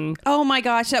covers and... Oh my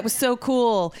gosh, that was so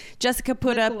cool. Jessica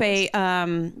put up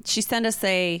she sent us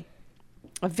a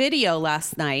video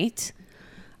last night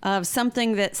of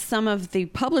something that some of the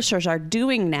publishers are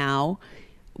doing now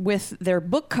with their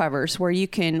book covers where you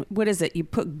can, what is it? You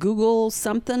put Google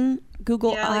something,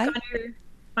 Google Eye? Like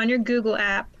on your Google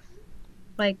app,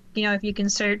 like, if you can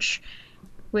search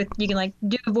you can like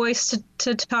do a voice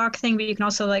to talk thing, but you can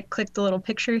also like click the little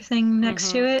picture thing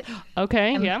next to it.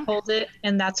 Okay, and hold it,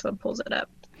 and that's what pulls it up.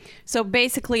 So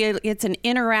basically it's an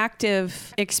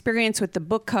interactive experience with the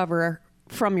book cover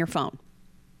from your phone.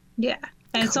 Yeah.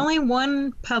 And it's only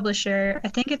one publisher. I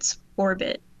think it's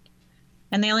Orbit.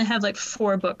 And they only have like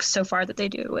 4 books so far that they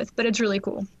do it with, but it's really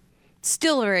cool.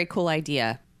 Still a very cool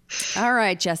idea. All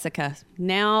right, Jessica,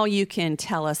 now you can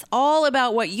tell us all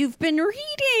about what you've been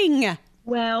reading.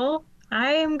 Well,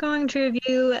 I am going to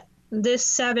review This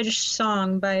Savage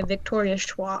Song by Victoria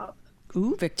Schwab.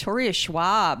 Ooh, Victoria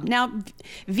Schwab. Now,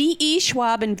 V.E.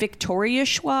 Schwab and Victoria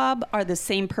Schwab are the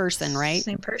same person, right?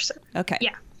 Same person. Okay.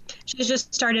 Yeah. She's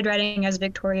just started writing as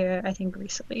Victoria, I think,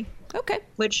 recently. Okay.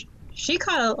 Which she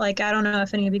caught, I don't know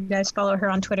if any of you guys follow her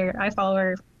on Twitter. I follow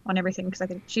her on everything because I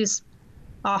think she's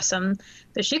awesome.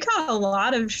 But she caught a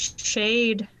lot of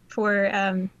shade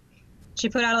for... she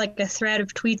put out a thread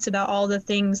of tweets about all the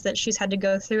things that she's had to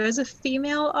go through as a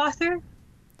female author.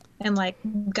 And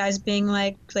guys being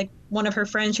like one of her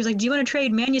friends, she was like, do you want to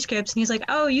trade manuscripts? And he's like,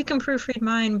 oh, you can proofread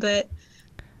mine, but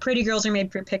pretty girls are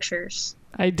made for pictures.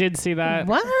 I did see that.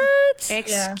 What?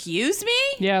 Excuse me?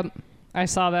 Yeah, I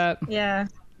saw that. Yeah.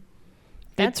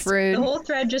 That's rude. The whole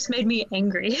thread just made me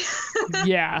angry.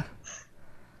 Yeah.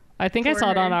 I think I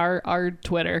saw it on our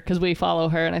Twitter because we follow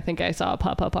her, and I think I saw it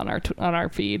pop up on our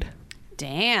feed.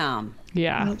 Damn.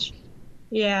 Yeah.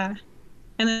 Yeah.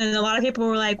 And then a lot of people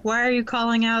were like, why are you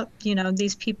calling out,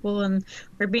 these people, and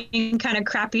we're being kind of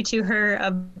crappy to her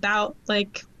about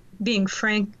being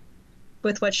frank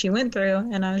with what she went through.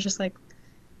 And I was just like,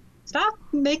 stop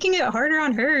making it harder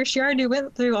on her. She already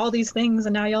went through all these things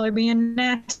and now y'all are being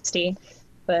nasty.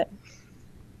 But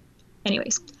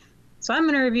anyways, so I'm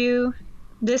going to review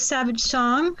This Savage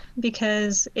Song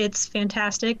because it's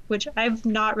fantastic, which I've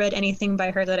not read anything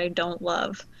by her that I don't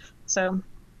love. So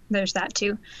there's that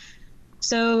too.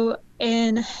 So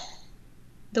in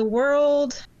the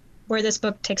world where this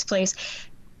book takes place,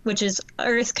 which is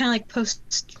Earth, kind of like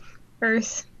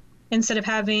post-Earth, instead of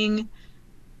having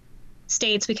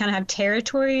states, we kind of have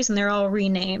territories, and they're all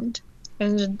renamed.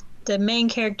 And the main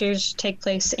characters take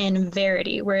place in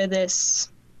Verity, where this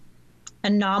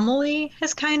anomaly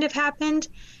has kind of happened,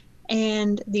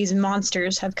 and these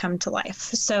monsters have come to life.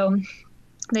 So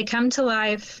they come to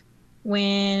life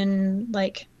when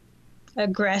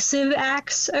aggressive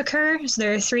acts occur. So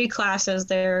there are 3 classes.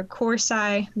 There are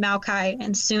Korsai, Maokai,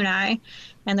 and Sunai.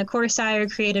 And the Korsai are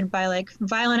created by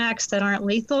violent acts that aren't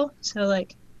lethal. So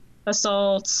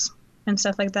assaults and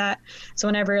stuff like that. So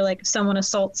whenever someone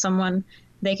assaults someone,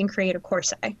 they can create a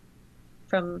Korsai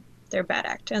from their bad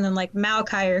act. And then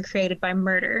Maokai are created by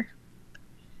murder.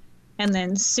 And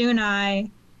then Sunai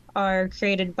are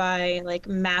created by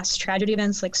mass tragedy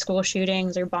events like school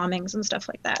shootings or bombings and stuff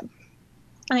like that.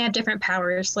 And they have different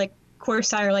powers.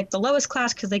 Korsai are the lowest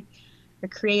class because they are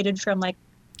created from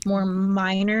more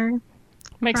minor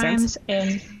Makes crimes. sense.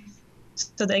 And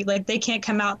so they can't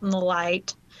come out in the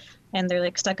light, and they're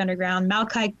stuck underground.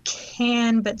 Maokai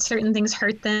can, but certain things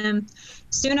hurt them.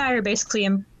 Sunai are basically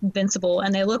invincible,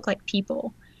 and they look like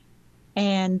people.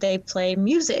 And they play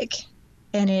music,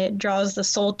 and it draws the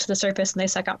soul to the surface, and they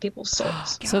suck out people's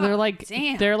souls. So they're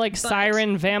damn. they're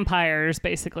siren vampires,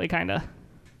 basically, kind of.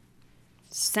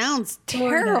 Sounds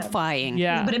terrifying.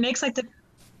 Yeah. But it makes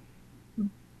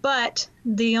but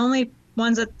the only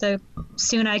ones that the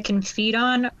Sunai can feed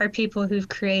on are people who've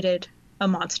created a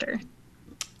monster.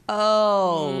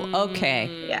 Oh,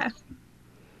 okay. Yeah.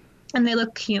 And they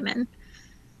look human.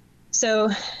 So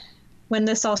when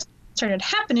this all started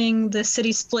happening, the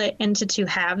city split into two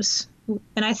halves.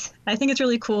 And I think it's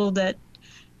really cool that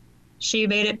she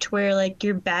made it to where like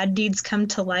your bad deeds come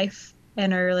to life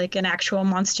and are like an actual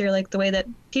monster, like the way that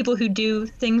people who do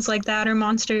things like that are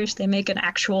monsters. They make an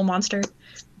actual monster,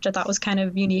 which I thought was kind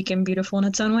of unique and beautiful in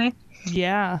its own way.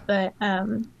 Yeah. But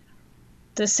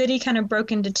the city kind of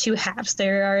broke into two halves.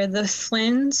 There are the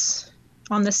Flynns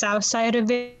on the south side of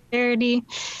Verity,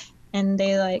 and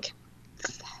they like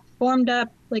formed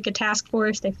up like a task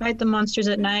force. They fight the monsters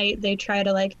at night. They try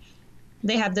to like,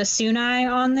 they have the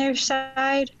Sunai on their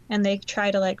side, and they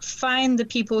try to like find the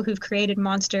people who've created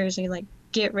monsters and like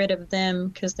get rid of them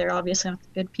because they're obviously not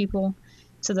good people,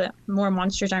 so that more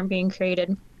monsters aren't being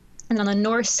created. And on the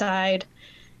north side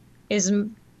is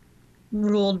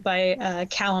ruled by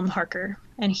Callum Harker,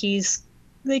 and he's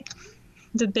like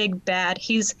the big bad.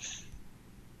 He's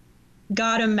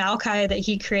got a Maokai that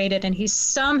he created, and he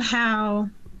somehow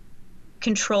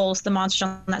controls the monsters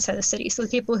on that side of the city. So the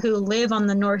people who live on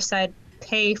the north side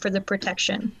pay for the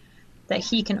protection that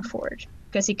he can afford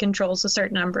because he controls a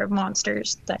certain number of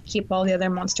monsters that keep all the other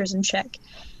monsters in check.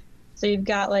 So you've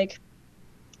got like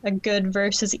a good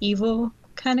versus evil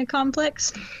kind of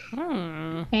complex.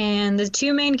 And the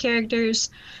two main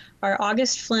characters are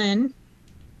August Flynn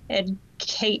and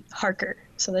Kate Harker,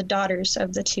 so the daughters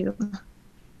of the two.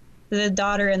 The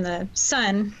daughter and the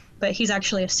son, but he's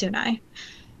actually a Sunai.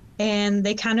 And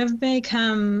they kind of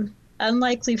become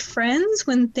unlikely friends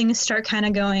when things start kind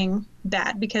of going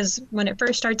bad, because when it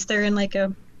first starts, they're in like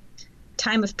a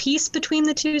time of peace between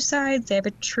the two sides. They have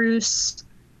a truce,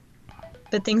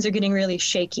 but things are getting really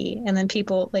shaky, and then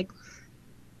people like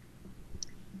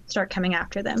start coming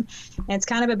after them. And it's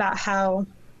kind of about how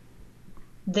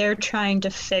they're trying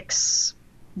to fix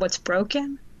what's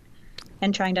broken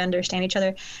and trying to understand each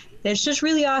other. It's just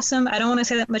really awesome. I don't want to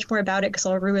say that much more about it because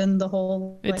I'll ruin the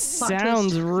whole It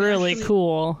sounds really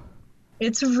cool.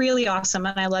 It's really awesome,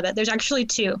 and I love it. There's actually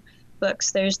two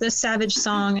books. There's This Savage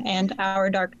Song and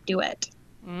Our Dark Duet.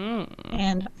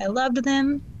 And I loved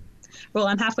them. Well,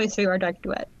 I'm halfway through Our Dark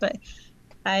Duet, but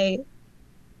I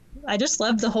just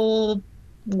love the whole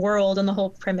world and the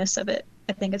whole premise of it.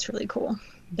 I think it's really cool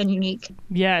and unique.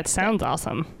 Yeah, it sounds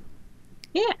awesome.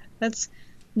 Yeah, that's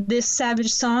This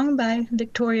Savage Song by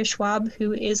Victoria Schwab,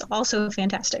 who is also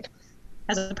fantastic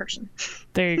as a person.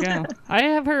 There you go. I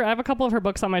have a couple of her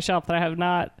books on my shelf that I have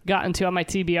not gotten to on my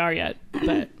TBR yet,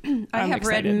 but I have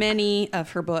excited. read many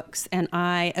of her books, and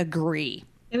I agree.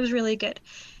 It was really good.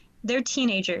 They're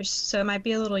teenagers, so it might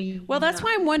be a little... Well, that's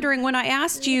why I'm wondering, when I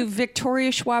asked you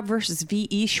Victoria Schwab versus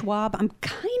V.E. Schwab, I'm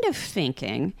kind of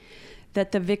thinking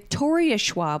that the Victoria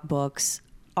Schwab books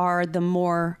are the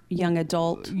more young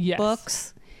adult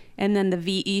books, and then the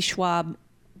V.E. Schwab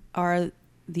are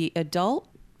the adult,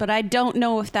 but I don't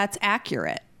know if that's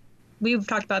accurate. We've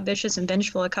talked about Vicious and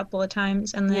Vengeful a couple of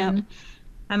times, and then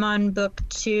I'm on book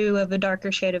 2 of A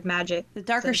Darker Shade of Magic. The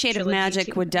Darker Shade of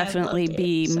Magic would definitely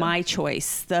be my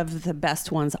choice of the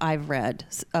best ones I've read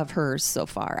of hers so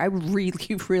far. I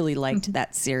really, really liked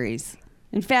that series.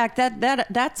 In fact,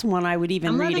 that's one I would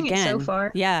even read again. I'm loving it so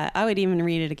far. Yeah, I would even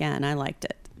read it again. I liked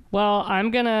it. Well, I'm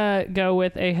going to go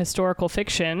with a historical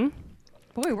fiction.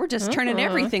 Boy, we're just turning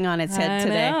everything on its head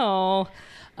today. I know.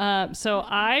 So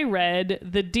I read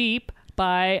The Deep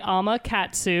by Ama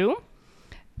Katsu.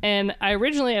 And I've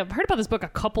heard about this book a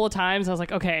couple of times. I was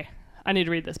like, okay, I need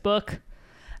to read this book.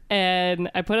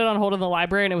 And I put it on hold in the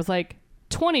library, and it was like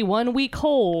 21-week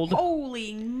hold.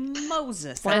 Holy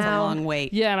Moses. That's a long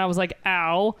wait. Yeah, and I was like,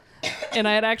 ow. And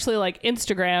I had actually like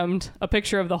Instagrammed a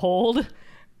picture of the hold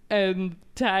and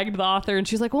tagged the author, and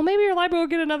she's like, well, maybe your library will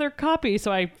get another copy.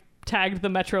 So I tagged the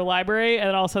Metro Library,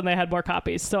 and all of a sudden they had more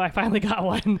copies. So I finally got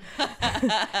one.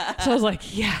 So I was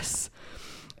like, yes.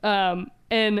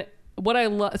 And what I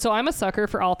love, so I'm a sucker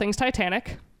for all things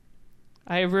Titanic.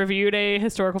 I have reviewed a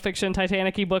historical fiction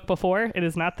Titanic-y book before. It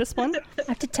is not this one. I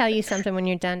have to tell you something when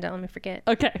you're done. Don't let me forget.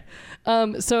 Okay.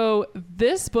 So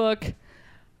this book,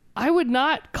 I would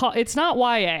not call, it's not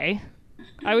YA.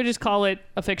 I would just call it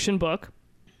a fiction book.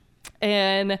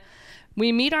 And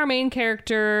we meet our main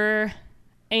character,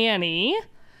 Annie,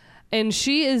 and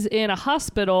she is in a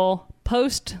hospital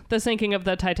post the sinking of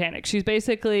the Titanic. She's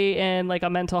basically in like a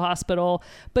mental hospital,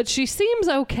 but she seems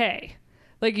okay.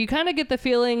 Like you kind of get the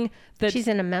feeling that she's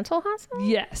in a mental hospital?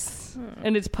 Yes.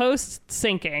 And it's post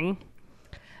sinking.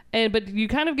 But you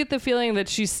kind of get the feeling that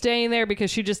she's staying there because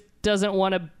she just doesn't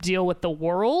want to deal with the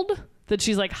world, that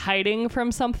she's like hiding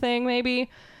from something maybe.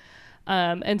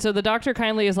 And so the doctor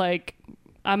kindly is like,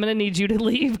 I'm going to need you to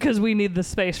leave because we need the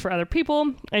space for other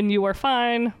people, and you are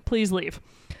fine. Please leave.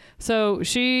 So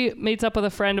she meets up with a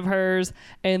friend of hers,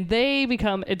 and they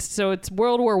become it's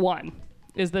World War I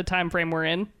is the time frame we're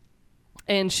in.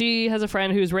 And she has a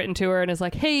friend who's written to her and is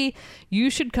like, hey, you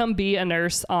should come be a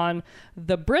nurse on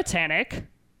the Britannic.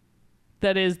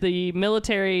 That is the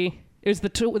military. It was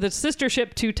the sister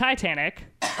ship to Titanic.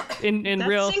 In that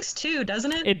real sinks too,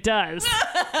 doesn't it? It does.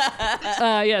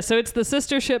 Yeah, so it's the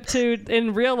sister ship to,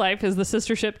 in real life, is the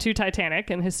sister ship to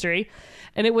Titanic in history.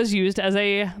 And it was used as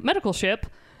a medical ship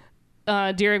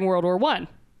during World War I.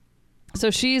 So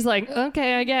she's like,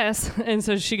 okay, I guess. And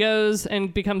so she goes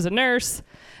and becomes a nurse.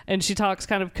 And she talks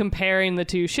kind of comparing the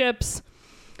two ships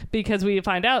because we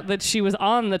find out that she was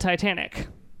on the Titanic.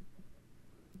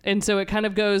 And so it kind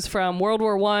of goes from World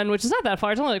War I, which is not that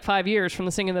far. It's only like 5 years from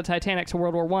the sinking of the Titanic to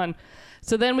World War I.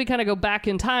 So then we kind of go back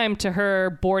in time to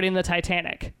her boarding the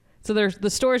Titanic. So the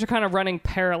stories are kind of running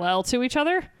parallel to each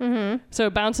other. Mm-hmm. So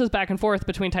it bounces back and forth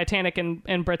between Titanic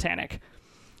and Britannic.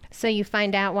 So you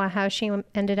find out how she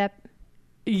ended up.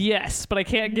 Yes, but I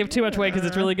can't give too much away because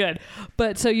it's really good.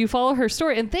 But so you follow her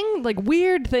story, and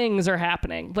weird things are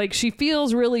happening. Like she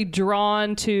feels really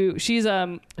drawn to. She's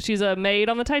a maid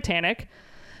on the Titanic,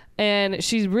 and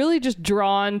she's really just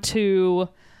drawn to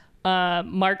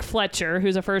Mark Fletcher,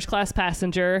 who's a first class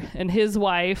passenger, and his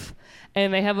wife,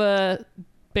 and they have a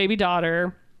baby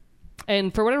daughter.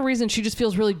 And for whatever reason, she just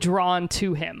feels really drawn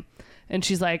to him. And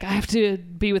she's like, I have to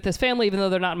be with this family, even though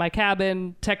they're not in my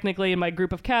cabin, technically in my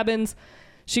group of cabins.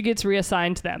 She gets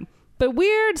reassigned to them. But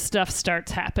weird stuff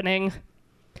starts happening.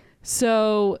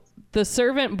 So the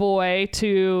servant boy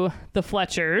to the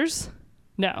Fletchers,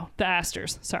 no, the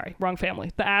Astors, sorry, wrong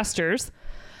family. The Astors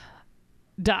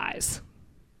dies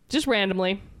just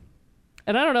randomly.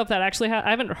 And I don't know if that actually I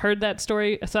haven't heard that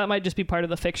story, so that might just be part of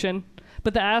the fiction.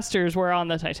 But the Astors were on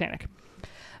the Titanic.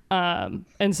 And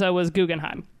so was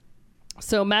Guggenheim.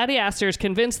 So Maddie Astor's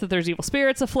convinced that there's evil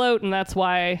spirits afloat, and that's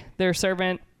why their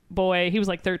servant boy, he was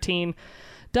like 13,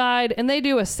 died. And they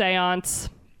do a seance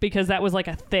because that was like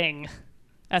a thing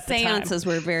at the time. Seances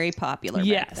were very popular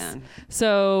back then.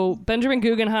 So Benjamin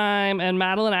Guggenheim and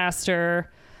Madeline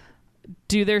Astor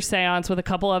do their seance with a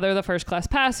couple other the first class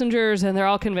passengers, and they're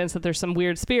all convinced that there's some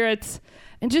weird spirits,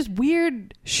 and just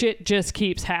weird shit just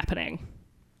keeps happening.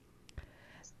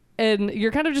 And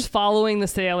you're kind of just following the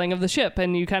sailing of the ship,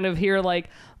 and you kind of hear like,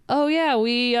 oh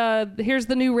yeah, here's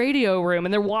the new radio room,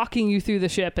 and they're walking you through the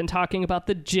ship and talking about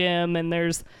the gym, and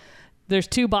there's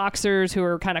two boxers who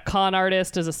are kind of con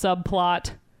artists as a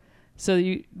subplot. So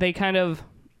they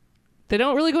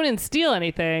don't really go in and steal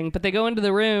anything, but they go into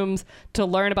the rooms to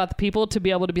learn about the people, to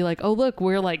be able to be like, oh look,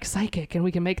 we're like psychic and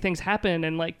we can make things happen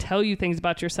and like tell you things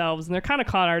about yourselves. And they're kind of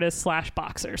con artists /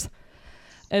 boxers.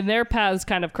 And their paths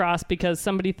kind of cross because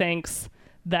somebody thinks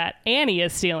that Annie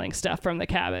is stealing stuff from the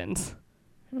cabins.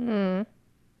 Then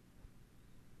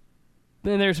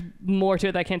there's more to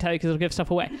it that I can't tell you because it'll give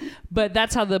stuff away. But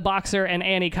that's how the boxer and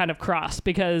Annie kind of cross,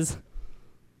 because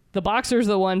the boxer's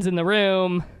the ones in the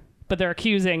room, but they're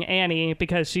accusing Annie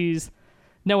because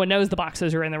no one knows the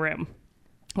boxers are in the room.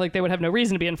 Like they would have no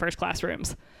reason to be in first class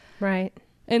rooms. Right.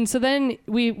 And so then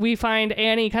we find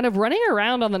Annie kind of running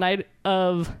around on the night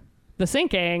of the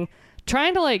sinking,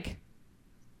 trying to like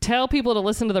tell people to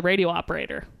listen to the radio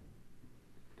operator.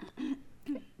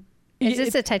 Is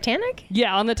this the Titanic?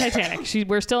 Yeah, on the Titanic.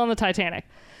 We're still on the Titanic.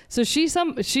 So she's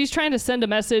trying to send a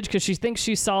message because she thinks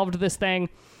she solved this thing.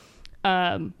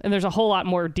 And there's a whole lot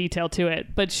more detail to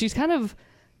it. But she's kind of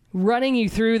running you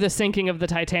through the sinking of the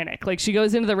Titanic. Like she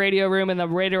goes into the radio room and the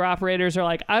radio operators are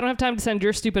like, I don't have time to send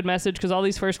your stupid message because all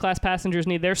these first class passengers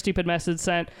need their stupid message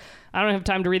sent. I don't have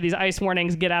time to read these ice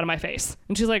warnings. Get out of my face.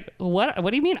 And she's like, what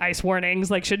do you mean ice warnings?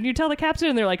 Like, shouldn't you tell the captain?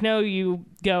 And they're like, no, you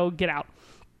go, get out.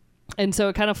 And so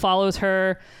it kind of follows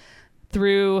her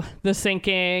through the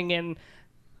sinking, and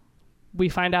we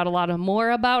find out a lot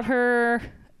more about her.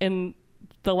 And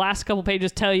the last couple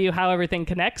pages tell you how everything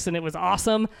connects, and it was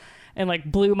awesome and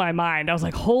like blew my mind. I was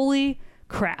like, holy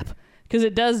crap. Because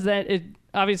it does that. It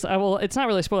obviously, well, it's not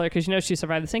really a spoiler because she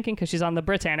survived the sinking because she's on the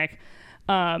Britannic.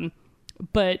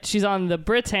 But she's on the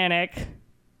Britannic,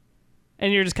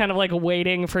 and you're just kind of like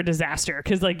waiting for disaster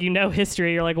because like,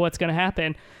 history, you're like, what's going to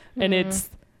happen? And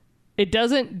it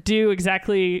doesn't do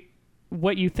exactly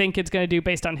what you think it's going to do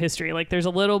based on history. Like there's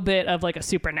a little bit of like a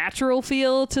supernatural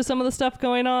feel to some of the stuff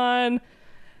going on.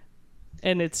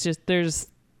 And it's just, there's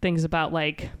things about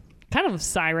like kind of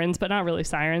sirens, but not really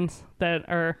sirens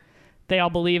that they all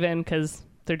believe in because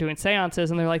they're doing seances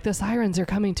and they're like, the sirens are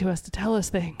coming to us to tell us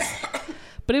things.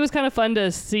 But it was kind of fun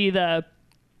to see the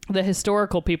the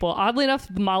historical people. Oddly enough,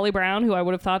 Molly Brown, who I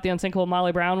would have thought the unsinkable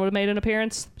Molly Brown would have made an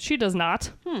appearance, she does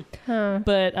not.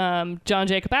 But John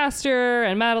Jacob Astor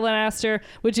and Madeline Astor,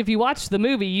 which if you watch the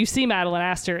movie, you see Madeline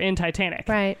Astor in Titanic.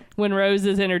 Right. When Rose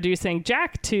is introducing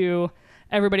Jack to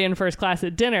everybody in first class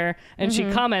at dinner, and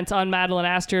she comments on Madeline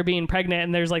Astor being pregnant,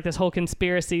 and there's like this whole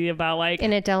conspiracy about like...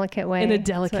 In a delicate way. In a That's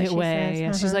what delicate she way. says.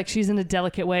 Yeah, she's like, she's in a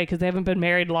delicate way because they haven't been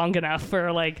married long enough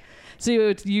for like...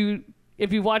 So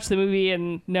if you watch the movie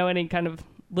and know any kind of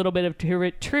little bit of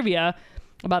trivia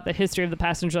about the history of the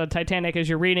passengers on Titanic, as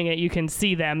you're reading it, you can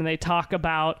see them, and they talk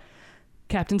about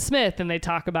Captain Smith, and they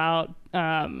talk about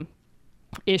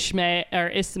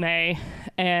Ismay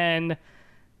and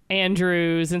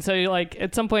Andrews, and so you like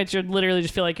at some point you literally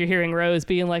just feel like you're hearing Rose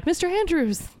being like, Mr.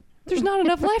 Andrews, there's not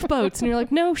enough lifeboats, and you're like,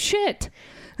 no shit.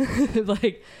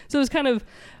 Like, so it was kind of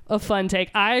a fun take.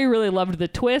 I really loved the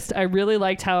twist. I really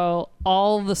liked how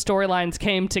all the storylines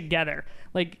came together.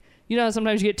 Like, you know,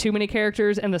 sometimes you get too many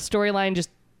characters and the storyline just,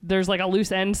 there's like a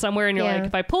loose end somewhere, and you're like,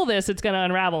 if I pull this, it's going to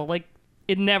unravel. Like,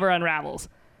 it never unravels.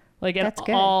 Like, it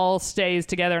all stays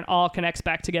together and all connects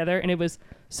back together, and it was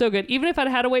so good. Even if I'd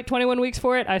had to wait 21 weeks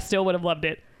for it, I still would have loved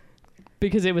it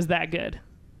because it was that good.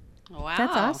 Wow.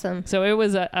 That's awesome. So it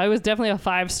was definitely a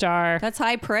 5-star. That's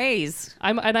high praise.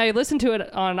 And I listened to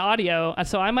it on audio,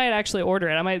 so I might actually order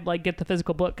it. I might like get the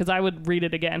physical book because I would read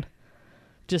it again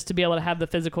just to be able to have the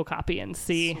physical copy and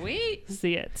see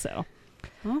it. So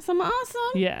Awesome.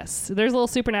 yes, there's a little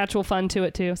supernatural fun to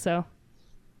it too. So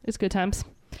it's good times.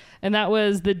 And that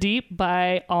was The Deep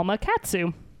by Alma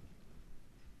Katsu.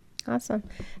 Awesome.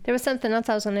 There was something else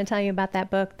I was going to tell you about that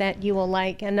book that you will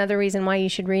like. Another reason why you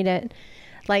should read it.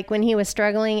 Like when he was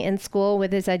struggling in school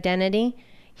with his identity,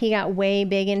 he got way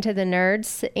big into the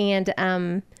nerds,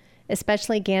 and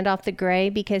especially Gandalf the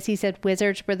Grey, because he said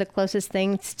wizards were the closest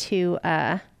things to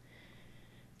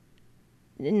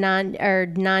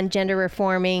non-gender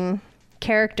reforming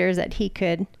characters that he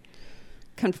could.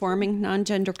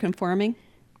 Non-gender conforming.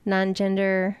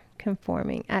 Non-gender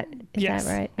conforming. Is Yes.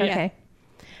 that right? Yeah. Okay.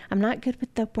 I'm not good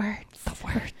with the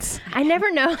words. I never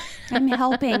know. I'm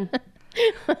helping.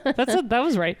 That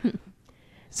was right.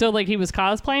 So like he was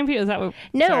cosplaying people? Is that what?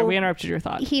 No. Sorry, we interrupted your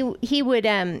thought. He would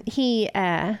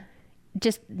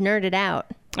just nerded out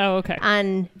Oh, okay.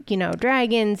 on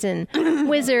dragons and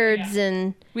wizards,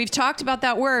 and We've talked about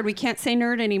that word. We can't say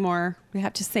nerd anymore. We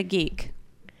have to say geek.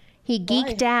 he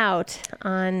geeked out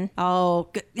on. Oh,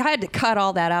 I had to cut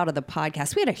all that out of the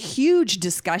podcast. We had a huge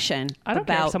discussion I don't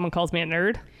care if about someone calls me a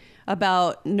nerd.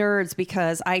 nerds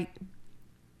because I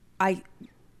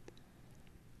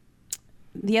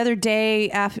the other day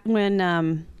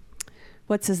when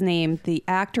what's his name, the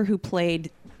actor who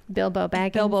played Bilbo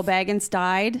Baggins.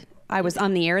 died, I was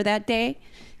on the air that day.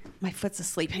 My foot's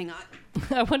asleep. Hang on.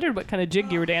 I wondered what kind of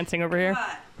jig you were dancing over here.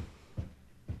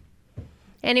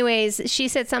 Anyways, she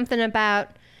said something about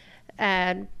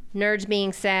nerds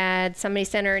being sad. Somebody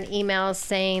sent her an email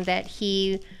saying that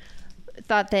he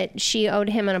thought that she owed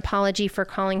him an apology for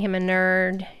calling him a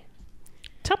nerd.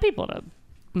 Tell people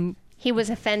to. He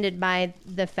was offended by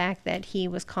the fact that he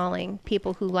was calling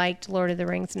people who liked Lord of the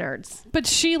Rings nerds. But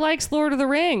she likes Lord of the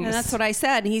Rings. And that's what I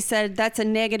said. And he said, that's a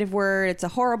negative word. It's a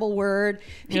horrible word.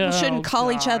 People shouldn't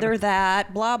call each other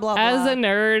that, blah, blah, blah. As a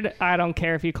nerd, I don't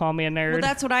care if you call me a nerd. Well,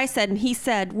 that's what I said. And he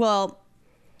said, well,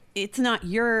 it's not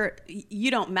you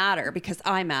don't matter because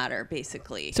I matter,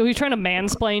 basically. So he's trying to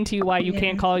mansplain to you why you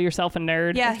can't call yourself a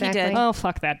nerd? Yeah, Exactly. he did. Oh,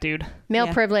 fuck that dude. Male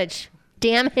Yeah. privilege.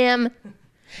 Damn him.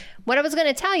 What I was going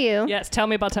to tell you, Yes, tell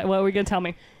me about... what were you going to tell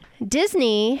me?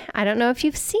 Disney, I don't know if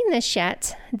you've seen this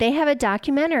yet, they have a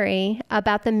documentary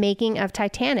about the making of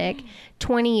Titanic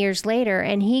 20 years later.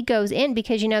 And he goes in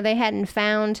because, they hadn't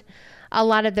found a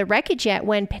lot of the wreckage yet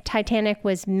when Titanic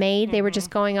was made. They were just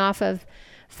going off of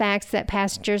facts that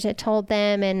passengers had told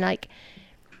them and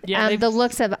the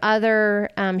looks of other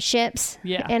ships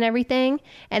and everything.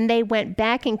 And they went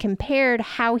back and compared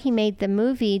how he made the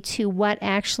movie to what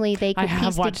actually they could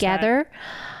piece together.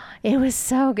 It was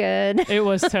so good. It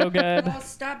was so good. Oh,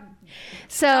 stop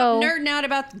So nerding out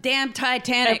about the damn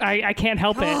Titanic. I can't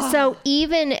help it. So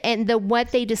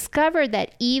what they discovered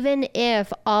that even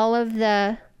if all of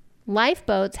the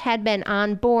lifeboats had been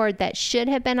on board that should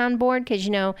have been on board, because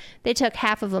they took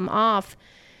half of them off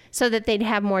so that they'd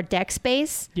have more deck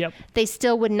space. Yep. They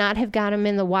still would not have got them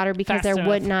in the water because Fast there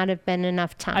would enough. not have been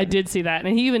enough time. I did see that,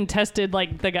 and he even tested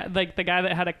the guy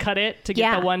that had to cut it to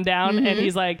get the one down, and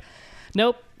he's like,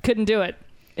 "Nope, couldn't do it."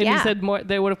 And he said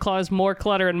they would have caused more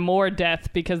clutter and more death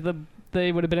because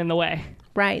they would have been in the way.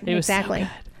 Right. It was exactly. so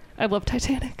good. I love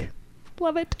Titanic.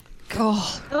 Love it.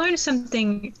 I learned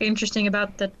something interesting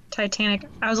about the Titanic.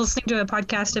 I was listening to a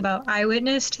podcast about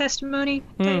eyewitness testimony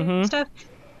type stuff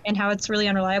and how it's really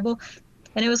unreliable.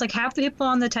 And it was like half the people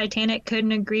on the Titanic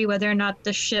couldn't agree whether or not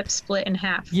the ship split in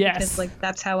half. Yes. Because like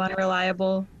that's how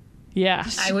unreliable Yeah.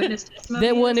 eyewitness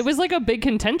testimony When is. it was like a big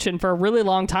contention for a really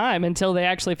long time until they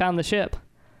actually found the ship.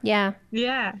 Yeah.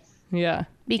 Yeah. Yeah.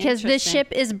 Because the Interesting. ship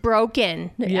is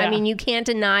broken. Yeah. I mean, you can't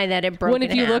deny that it broke When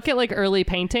if in you half. look at like early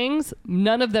paintings,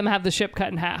 none of them have the ship cut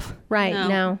in half. Right, No.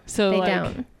 no. So they like,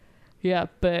 don't. yeah,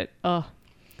 but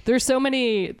there's so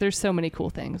many cool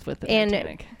things with the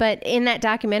Titanic. But in that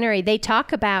documentary, they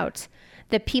talk about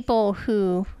the people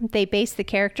who they base the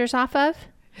characters off of.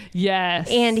 Yes.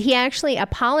 And he actually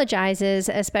apologizes,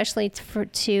 especially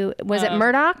to was it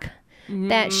Murdoch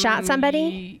that shot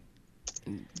somebody?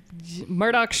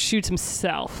 Murdoch shoots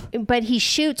himself. But he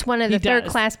shoots one of the He third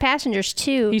does. class passengers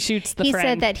too. He shoots the He friend.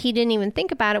 said that he didn't even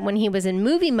think about it when he was in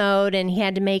movie mode and he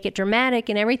had to make it dramatic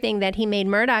and everything, that he made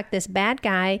Murdoch this bad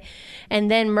guy.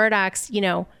 And then Murdoch's,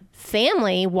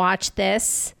 family watched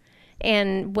this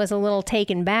and was a little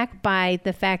taken back by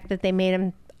the fact that they made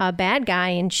him a bad guy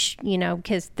and,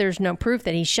 because there's no proof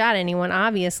that he shot anyone,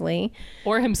 obviously.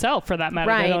 Or himself, for that matter.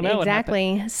 They Right, don't know what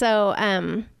happened. exactly.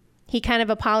 So he kind of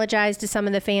apologized to some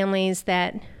of the families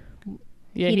that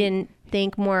Yeah, he didn't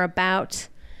think more about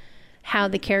how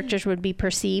the characters would be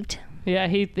perceived. Yeah,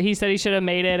 he said he should have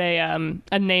made it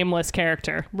a nameless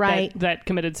character, Right. that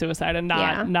committed suicide, and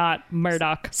Yeah. not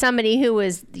Murdoch. Somebody who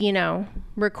was,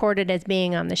 recorded as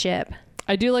being on the ship.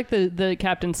 I do like the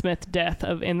Captain Smith death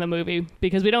in the movie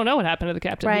because we don't know what happened to the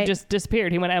captain. He Right. just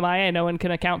disappeared. He went MIA. No one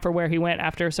can account for where he went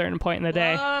after a certain point in the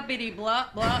day. Blah, bitty, blah,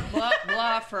 blah, blah,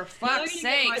 blah, for fuck's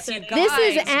sakes, you guys.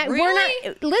 This is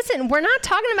really? we're not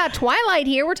talking about Twilight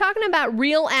here. We're talking about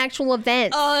real actual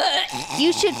events.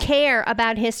 You should care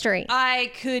about history.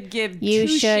 I could give You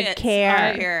two should shits care.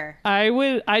 over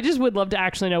here. I just would love to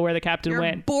actually know where the captain You're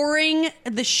went. boring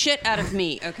the shit out of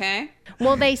me, okay?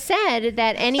 Well, they said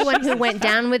that anyone who went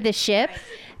down with the ship,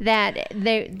 that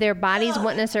their bodies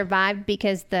wouldn't have survived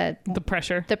because the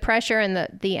pressure. pressure and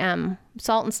the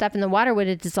salt and stuff in the water would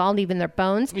have dissolved even their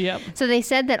bones. Yep. So they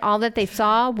said that all that they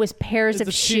saw was pairs of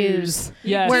The shoes.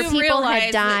 Yes. Where You people realize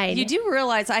had that- died. You do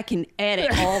realize I can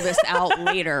edit all this out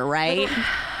later, right?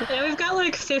 Yeah, we've got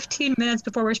like 15 minutes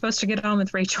before we're supposed to get on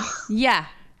with Rachel. Yeah.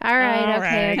 All right, All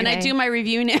okay. right. Can I okay. do my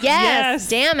review now? Yes, Yes.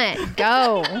 damn it.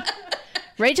 Go.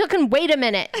 Rachel can wait a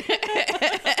minute.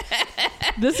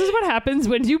 This is what happens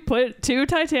when you put two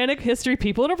Titanic history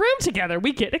people in a room together.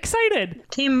 We get excited.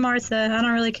 Team Martha, I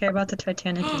don't really care about the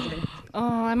Titanic either.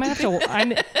 Oh, I might have to.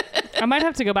 I might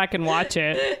have to go back and watch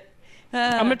it.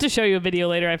 I'm gonna have to show you a video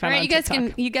later. I All found right, on you guys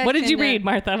TikTok. can. You guys. What did you can, read,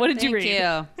 Martha? What did you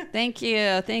read? Thank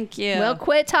you. Thank you. Well,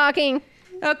 quit talking.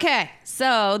 Okay,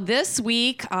 so this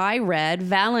week I read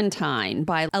Valentine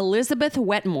by Elizabeth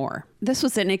Wetmore. This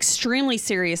was an extremely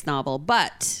serious novel,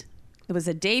 but it was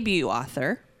a debut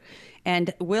author.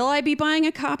 And will I be buying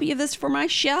a copy of this for my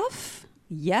shelf?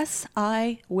 Yes,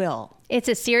 I will. It's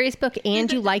a serious book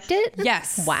and you liked it?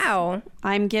 Yes. Wow.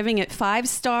 I'm giving it 5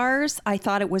 stars. I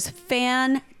thought it was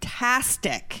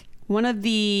fantastic. One of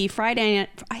the Friday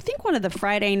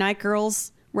Night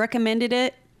Girls recommended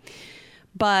it,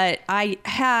 but I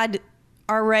had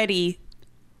already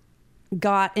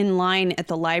got in line at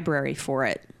the library for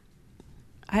it.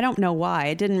 I don't know why.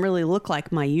 It didn't really look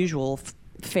like my usual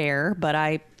fare, but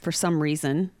I, for some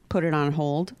reason, put it on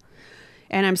hold.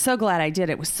 And I'm so glad I did.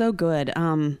 It was so good.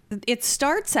 It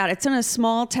starts out, it's in a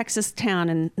small Texas town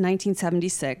in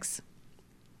 1976.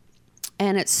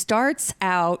 And it starts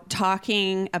out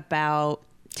talking about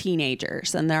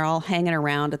teenagers, and they're all hanging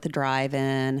around at the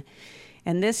drive-in.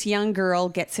 And this young girl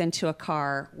gets into a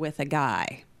car with a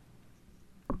guy.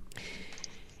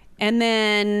 And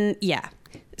then, yeah.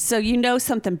 So you know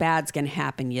something bad's going to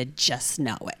happen. You just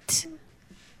know it.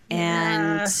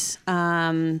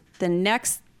 And the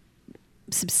next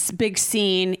big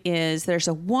scene is there's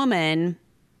a woman,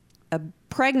 a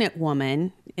pregnant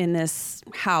woman in this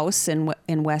house in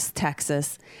West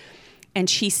Texas, and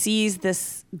she sees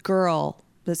this girl,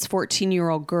 this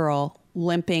 14-year-old girl,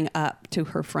 limping up to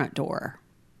her front door.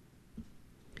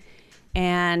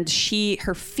 And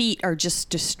her feet are just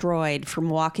destroyed from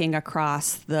walking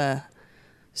across the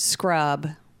scrub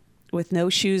with no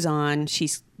shoes on.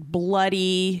 She's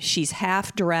bloody. She's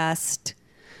half dressed.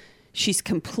 She's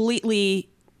completely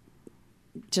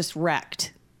just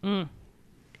wrecked.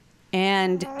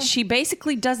 And she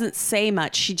basically doesn't say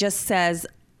much. She just says,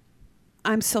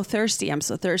 I'm so thirsty. I'm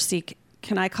so thirsty.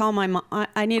 Can I call my mom?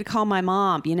 I need to call my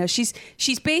mom. You know, she's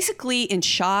basically in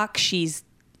shock. She's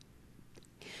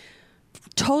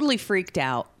totally freaked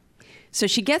out. So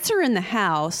she gets her in the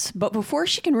house, but before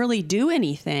she can really do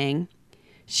anything,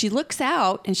 she looks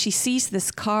out and she sees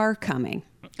this car coming.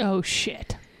 Oh,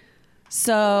 shit.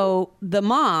 So the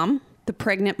mom, the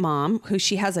pregnant mom, who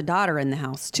she has a daughter in the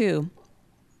house too,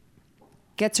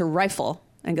 gets her rifle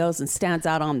and goes and stands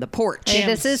out on the porch. Hey,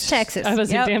 this is Texas. I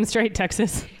was Yep. damn straight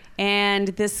Texas. And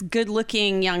this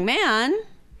good-looking young man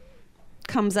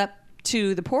comes up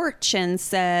to the porch and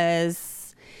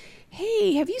says,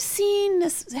 "Hey, have you seen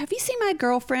this? Have you seen my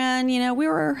girlfriend? You know, we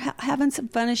were having some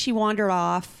fun and she wandered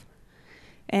off."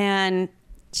 And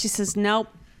she says, "Nope."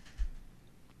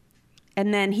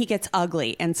 And then he gets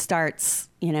ugly and starts,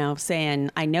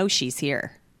 saying, "I know she's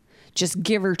here. Just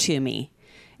give her to me."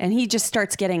 And he just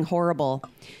starts getting horrible.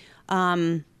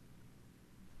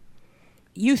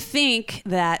 You think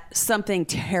that something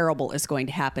terrible is going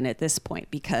to happen at this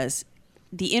point because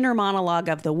the inner monologue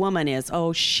of the woman is,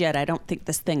 "Oh shit, I don't think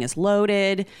this thing is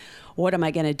loaded. What am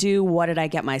I going to do? What did I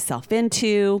get myself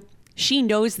into?" She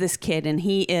knows this kid and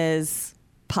he is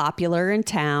popular in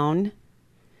town.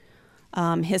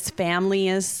 His family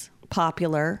is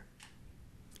popular.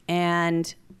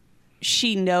 And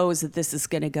she knows that this is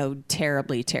going to go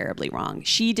terribly, terribly wrong.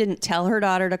 She didn't tell her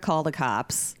daughter to call the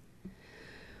cops.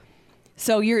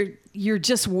 So you're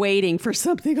just waiting for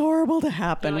something horrible to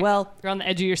happen. Well, You're on the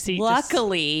edge of your seat.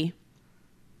 luckily,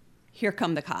 here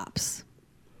come the cops.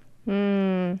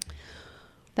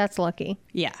 That's lucky.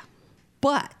 Yeah.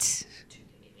 But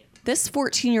this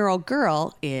 14-year-old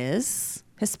girl is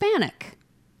Hispanic.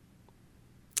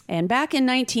 And back in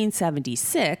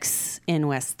 1976 in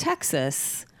West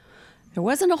Texas, there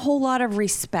wasn't a whole lot of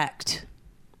respect.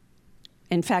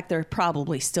 In fact, there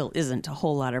probably still isn't a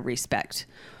whole lot of respect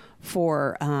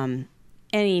for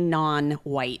any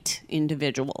non-white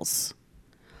individuals.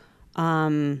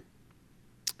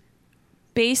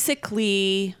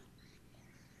 Basically,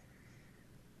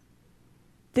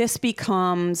 this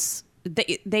becomes,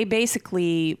 they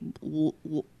basically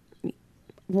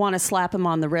want to slap him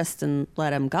on the wrist and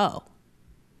let him go.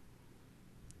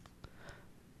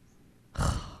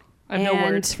 I have no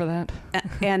words for that.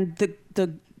 And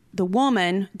the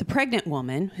woman, the pregnant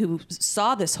woman who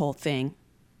saw this whole thing,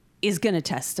 is going to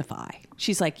testify.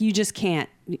 She's like, you can't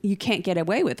get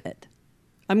away with it.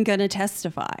 I'm going to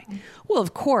testify. Well,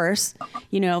 of course,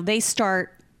 they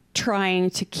start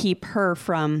trying to keep her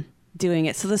from doing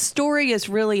it. So the story is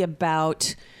really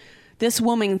about this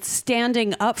woman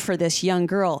standing up for this young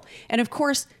girl. And of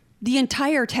course, the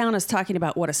entire town is talking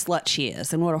about what a slut she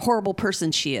is and what a horrible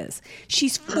person she is.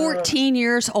 She's 14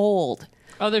 years old.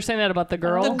 Oh, they're saying that about the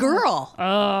girl? The girl.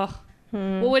 Well,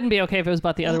 it wouldn't be okay if it was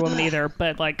about the other woman either,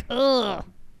 but like, ugh.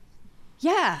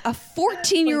 Yeah, a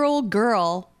 14-year-old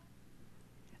girl.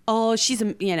 Oh, she's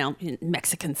a,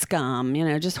 Mexican scum,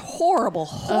 just horrible,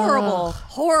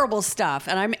 horrible stuff.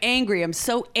 And I'm angry. I'm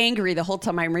so angry the whole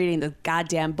time I'm reading the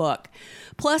goddamn book.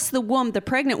 Plus the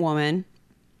pregnant woman,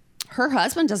 her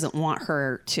husband doesn't want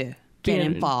her to get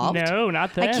involved. No,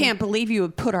 not then. I can't believe you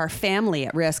would put our family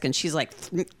at risk. And she's like,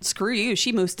 screw you.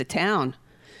 She moves to town.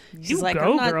 She's like,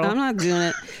 go, I'm girl. not doing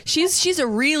it. She's a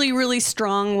really, really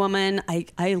strong woman.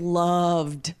 I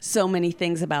loved so many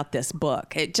things about this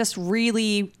book. It just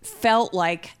really felt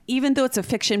like, even though it's a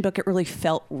fiction book, it really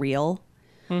felt real.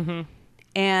 Mm-hmm.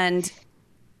 And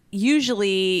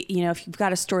usually, if you've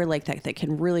got a story like that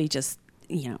can really just,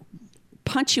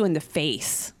 punch you in the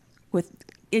face with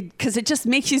it, because it just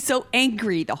makes you so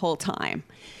angry the whole time.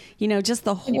 Just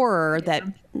the horror that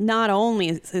not only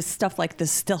is stuff like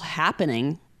this still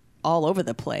happening all over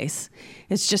the place,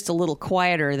 it's just a little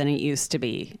quieter than it used to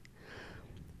be.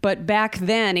 But back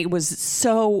then, it was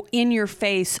so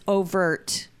in-your-face,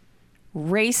 overt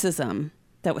racism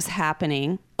that was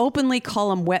happening. Openly call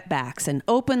them wetbacks and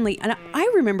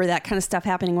I remember that kind of stuff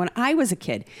happening when I was a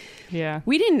kid. Yeah.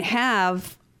 We didn't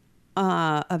have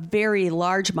a very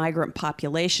large migrant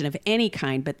population of any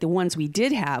kind, but the ones we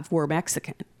did have were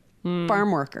Mexican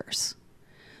farm workers.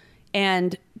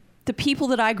 And the people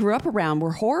that I grew up around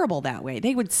were horrible that way.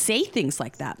 They would say things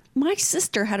like that. My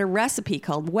sister had a recipe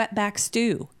called wetback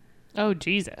stew. Oh,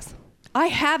 Jesus. I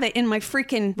have it in my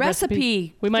freaking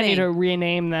recipe. We might thing. need to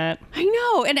rename that. I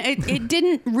know. And it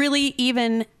didn't really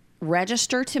even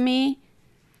register to me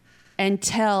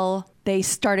until they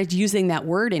started using that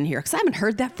word in here. Because I haven't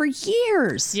heard that for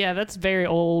years. Yeah, that's very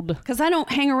old. Because I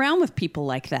don't hang around with people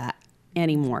like that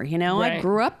anymore. Right. I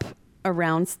grew up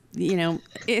around,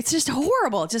 it's just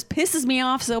horrible. It just pisses me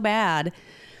off so bad.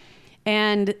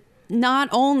 And not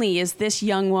only is this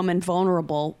young woman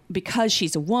vulnerable because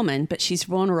she's a woman, but she's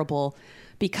vulnerable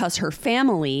because her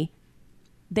family,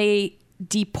 they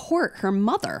deport her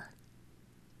mother.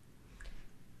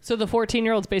 So So the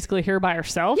 14-year-old's basically here by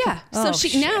herself? Yeah. So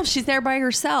Oh, now she's there by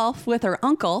herself with her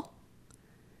uncle.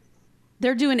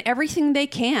 They're doing everything they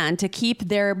can to keep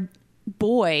their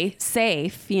boy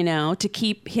safe, to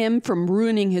keep him from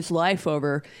ruining his life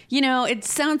over. It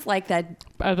sounds like that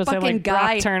I was fucking saying, like,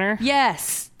 guy. Brock Turner.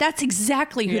 Yes. That's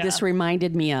exactly who Yeah. this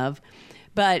reminded me of.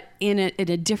 But in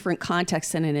a different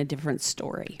context and in a different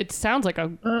story. It sounds like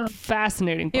a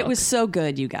fascinating book. It was so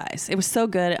good, you guys. It was so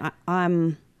good.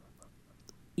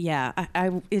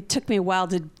 It took me a while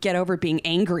to get over being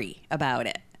angry about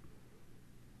it.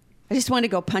 I just wanted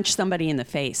to go punch somebody in the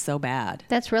face so bad.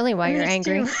 That's really why you're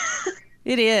angry.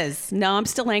 It is. No, I'm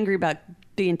still angry about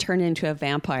being turned into a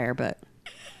vampire, but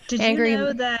Did Angry- you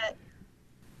know that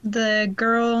the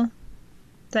girl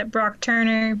that Brock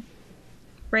Turner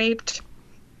raped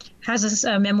has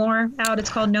a memoir out? It's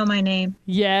called Know My Name.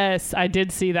 Yes, I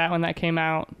did see that when that came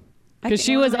out. Because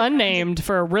she one was of my unnamed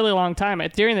for a really long time.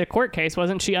 During the court case,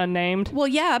 wasn't she unnamed? well,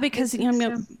 yeah, because I'm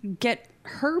going to get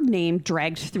her name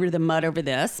dragged through the mud over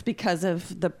this because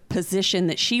of the position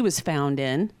that she was found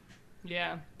in.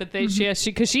 Yeah, but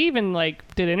she even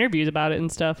did interviews about it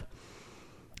and stuff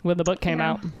when the book came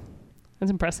Yeah. out.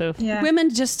 That's impressive. Yeah. Women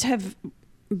just have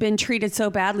been treated so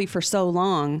badly for so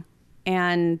long,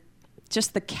 and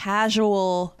just the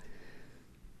casual,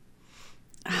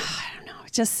 I don't know,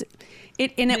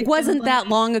 it wasn't that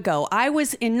long ago.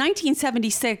 In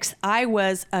 1976, I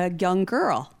was a young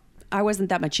girl. I wasn't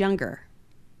that much younger.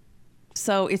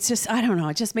 So it's just, I don't know,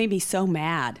 it just made me so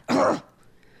mad.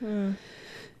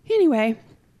 Anyway,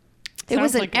 it Sounds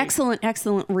was an like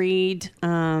excellent read,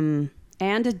 and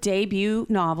a debut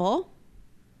novel.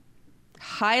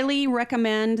 Highly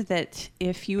recommend that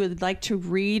if you would like to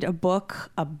read a book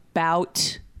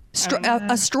about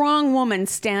a strong woman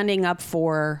standing up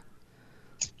for,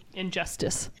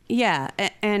 Injustice.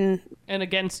 and And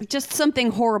against... just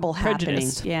something horrible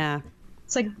Prejudice. happening. Yeah.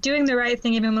 It's like doing the right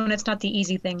thing even when it's not the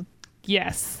easy thing.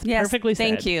 Yes. Yes. Perfectly said.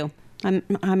 Thank you.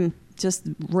 I'm just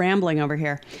rambling over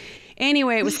here.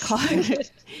 Anyway, it was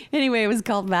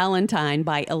called Valentine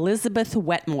by Elizabeth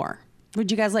Wetmore. Would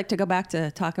you guys like to go back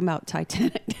to talking about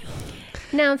Titanic?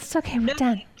 No, it's okay. We're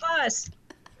done. Plus,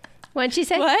 What'd she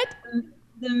say? What?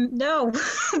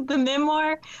 the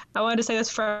memoir, I wanted to say this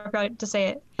before I forgot to say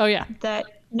it. Oh, yeah. That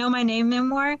Know My Name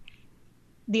memoir,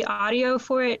 the audio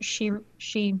for it, she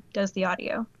does the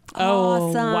audio. Oh,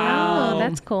 Awesome. wow. Oh,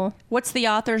 that's cool. What's the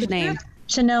author's name?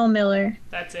 Chanel Miller.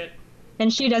 That's it.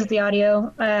 And she does the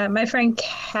audio. My friend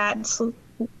Kat's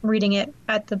reading it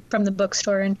from the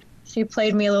bookstore, and she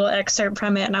played me a little excerpt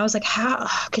from it, and I was like, how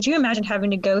could you imagine having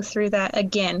to go through that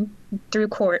again through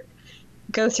court,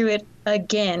 go through it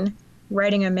again,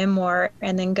 writing a memoir,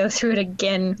 and then go through it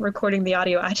again, recording the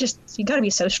audio? You got to be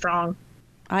so strong.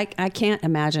 I can't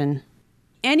imagine.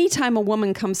 Anytime a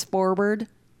woman comes forward,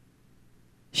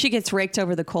 she gets raked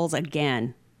over the coals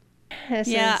again.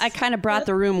 I kind of brought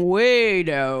the room way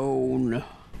down.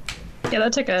 Yeah,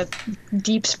 that took a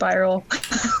deep spiral.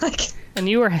 And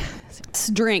you were...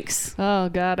 Drinks. Oh,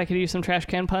 God, I could use some trash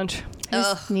can punch.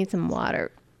 Need some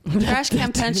water. Trash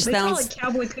can punch They call it sounds.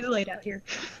 cowboy Kool-Aid out here.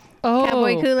 Oh.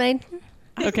 Cowboy Kool-Aid.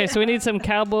 Okay, so we need some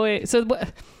cowboy... So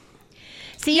what...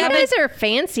 See, you guys are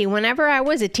fancy. Whenever I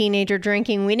was a teenager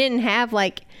drinking, we didn't have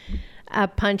a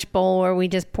punch bowl where we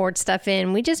just poured stuff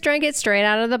in. We just drank it straight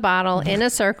out of the bottle in a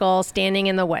circle, standing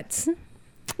in the woods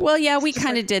Well, yeah, we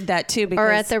kind of did that too. Because or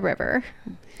at the river.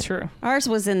 True. ours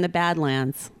was in the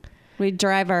Badlands. We'd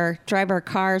drive our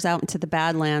cars out into the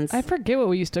Badlands. I forget what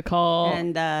we used to call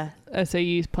and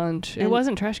SAE's punch. It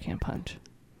wasn't trash can punch.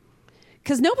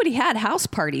 because nobody had house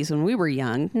parties when we were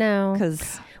young. No.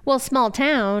 Because Well, small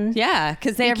town.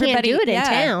 because You everybody can't do it in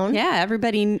town. Yeah,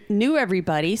 everybody knew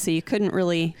everybody, so you couldn't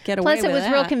really get away Plus, with it was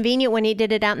that. real convenient when he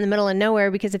did it out in the middle of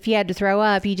nowhere, because if you had to throw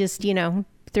up, you just,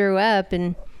 threw up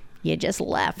and you just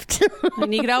left.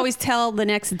 And you could always tell the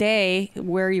next day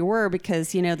where you were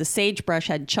because the sagebrush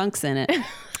had chunks in it.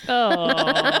 Oh.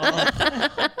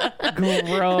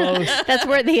 Gross. That's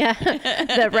where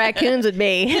the raccoons would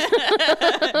be.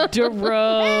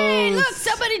 Gross. Hey, look,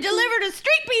 somebody delivered a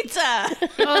street pizza.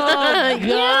 Oh,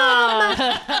 God.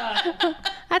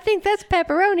 I think that's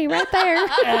pepperoni right there.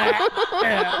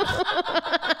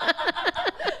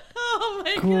 Oh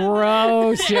my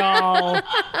Gross, y'all.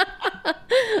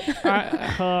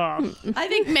 I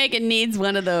think Megan needs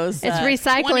one of those. It's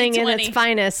recycling in 2020. its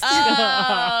finest.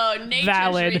 Oh, nature's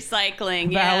Valid.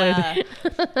 recycling. Valid.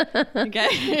 Yeah.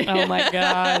 Okay. Oh, my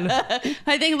God.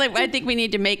 I think we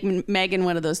need to make Megan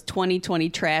one of those 2020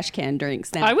 trash can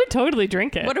drinks now. I would totally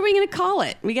drink it. What are we going to call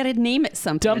it? We got to name it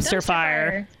something. Dumpster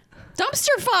fire.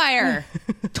 Dumpster Fire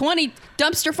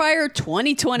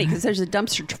 2020, because there's a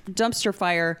dumpster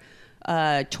fire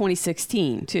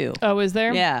 2016 too. Oh, is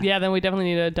there? Yeah. Yeah, then we definitely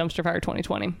need a Dumpster Fire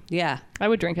 2020. Yeah. I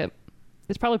would drink it.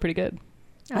 It's probably pretty good.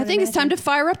 I think it's time to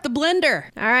fire up the blender.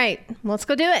 All right, let's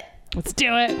go do it. Let's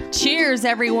do it. Cheers,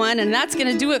 everyone. And that's going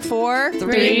to do it for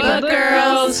Three Book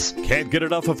Girls. Can't get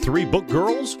enough of 3 Book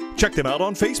Girls? Check them out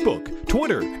on Facebook,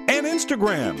 Twitter, and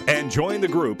Instagram. And join the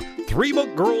group 3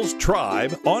 Book Girls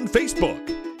Tribe on Facebook.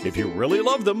 If you really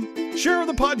love them, share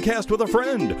the podcast with a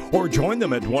friend or join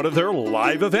them at one of their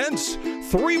live events.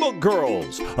 3 Book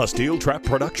Girls, a Steel Trap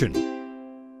production.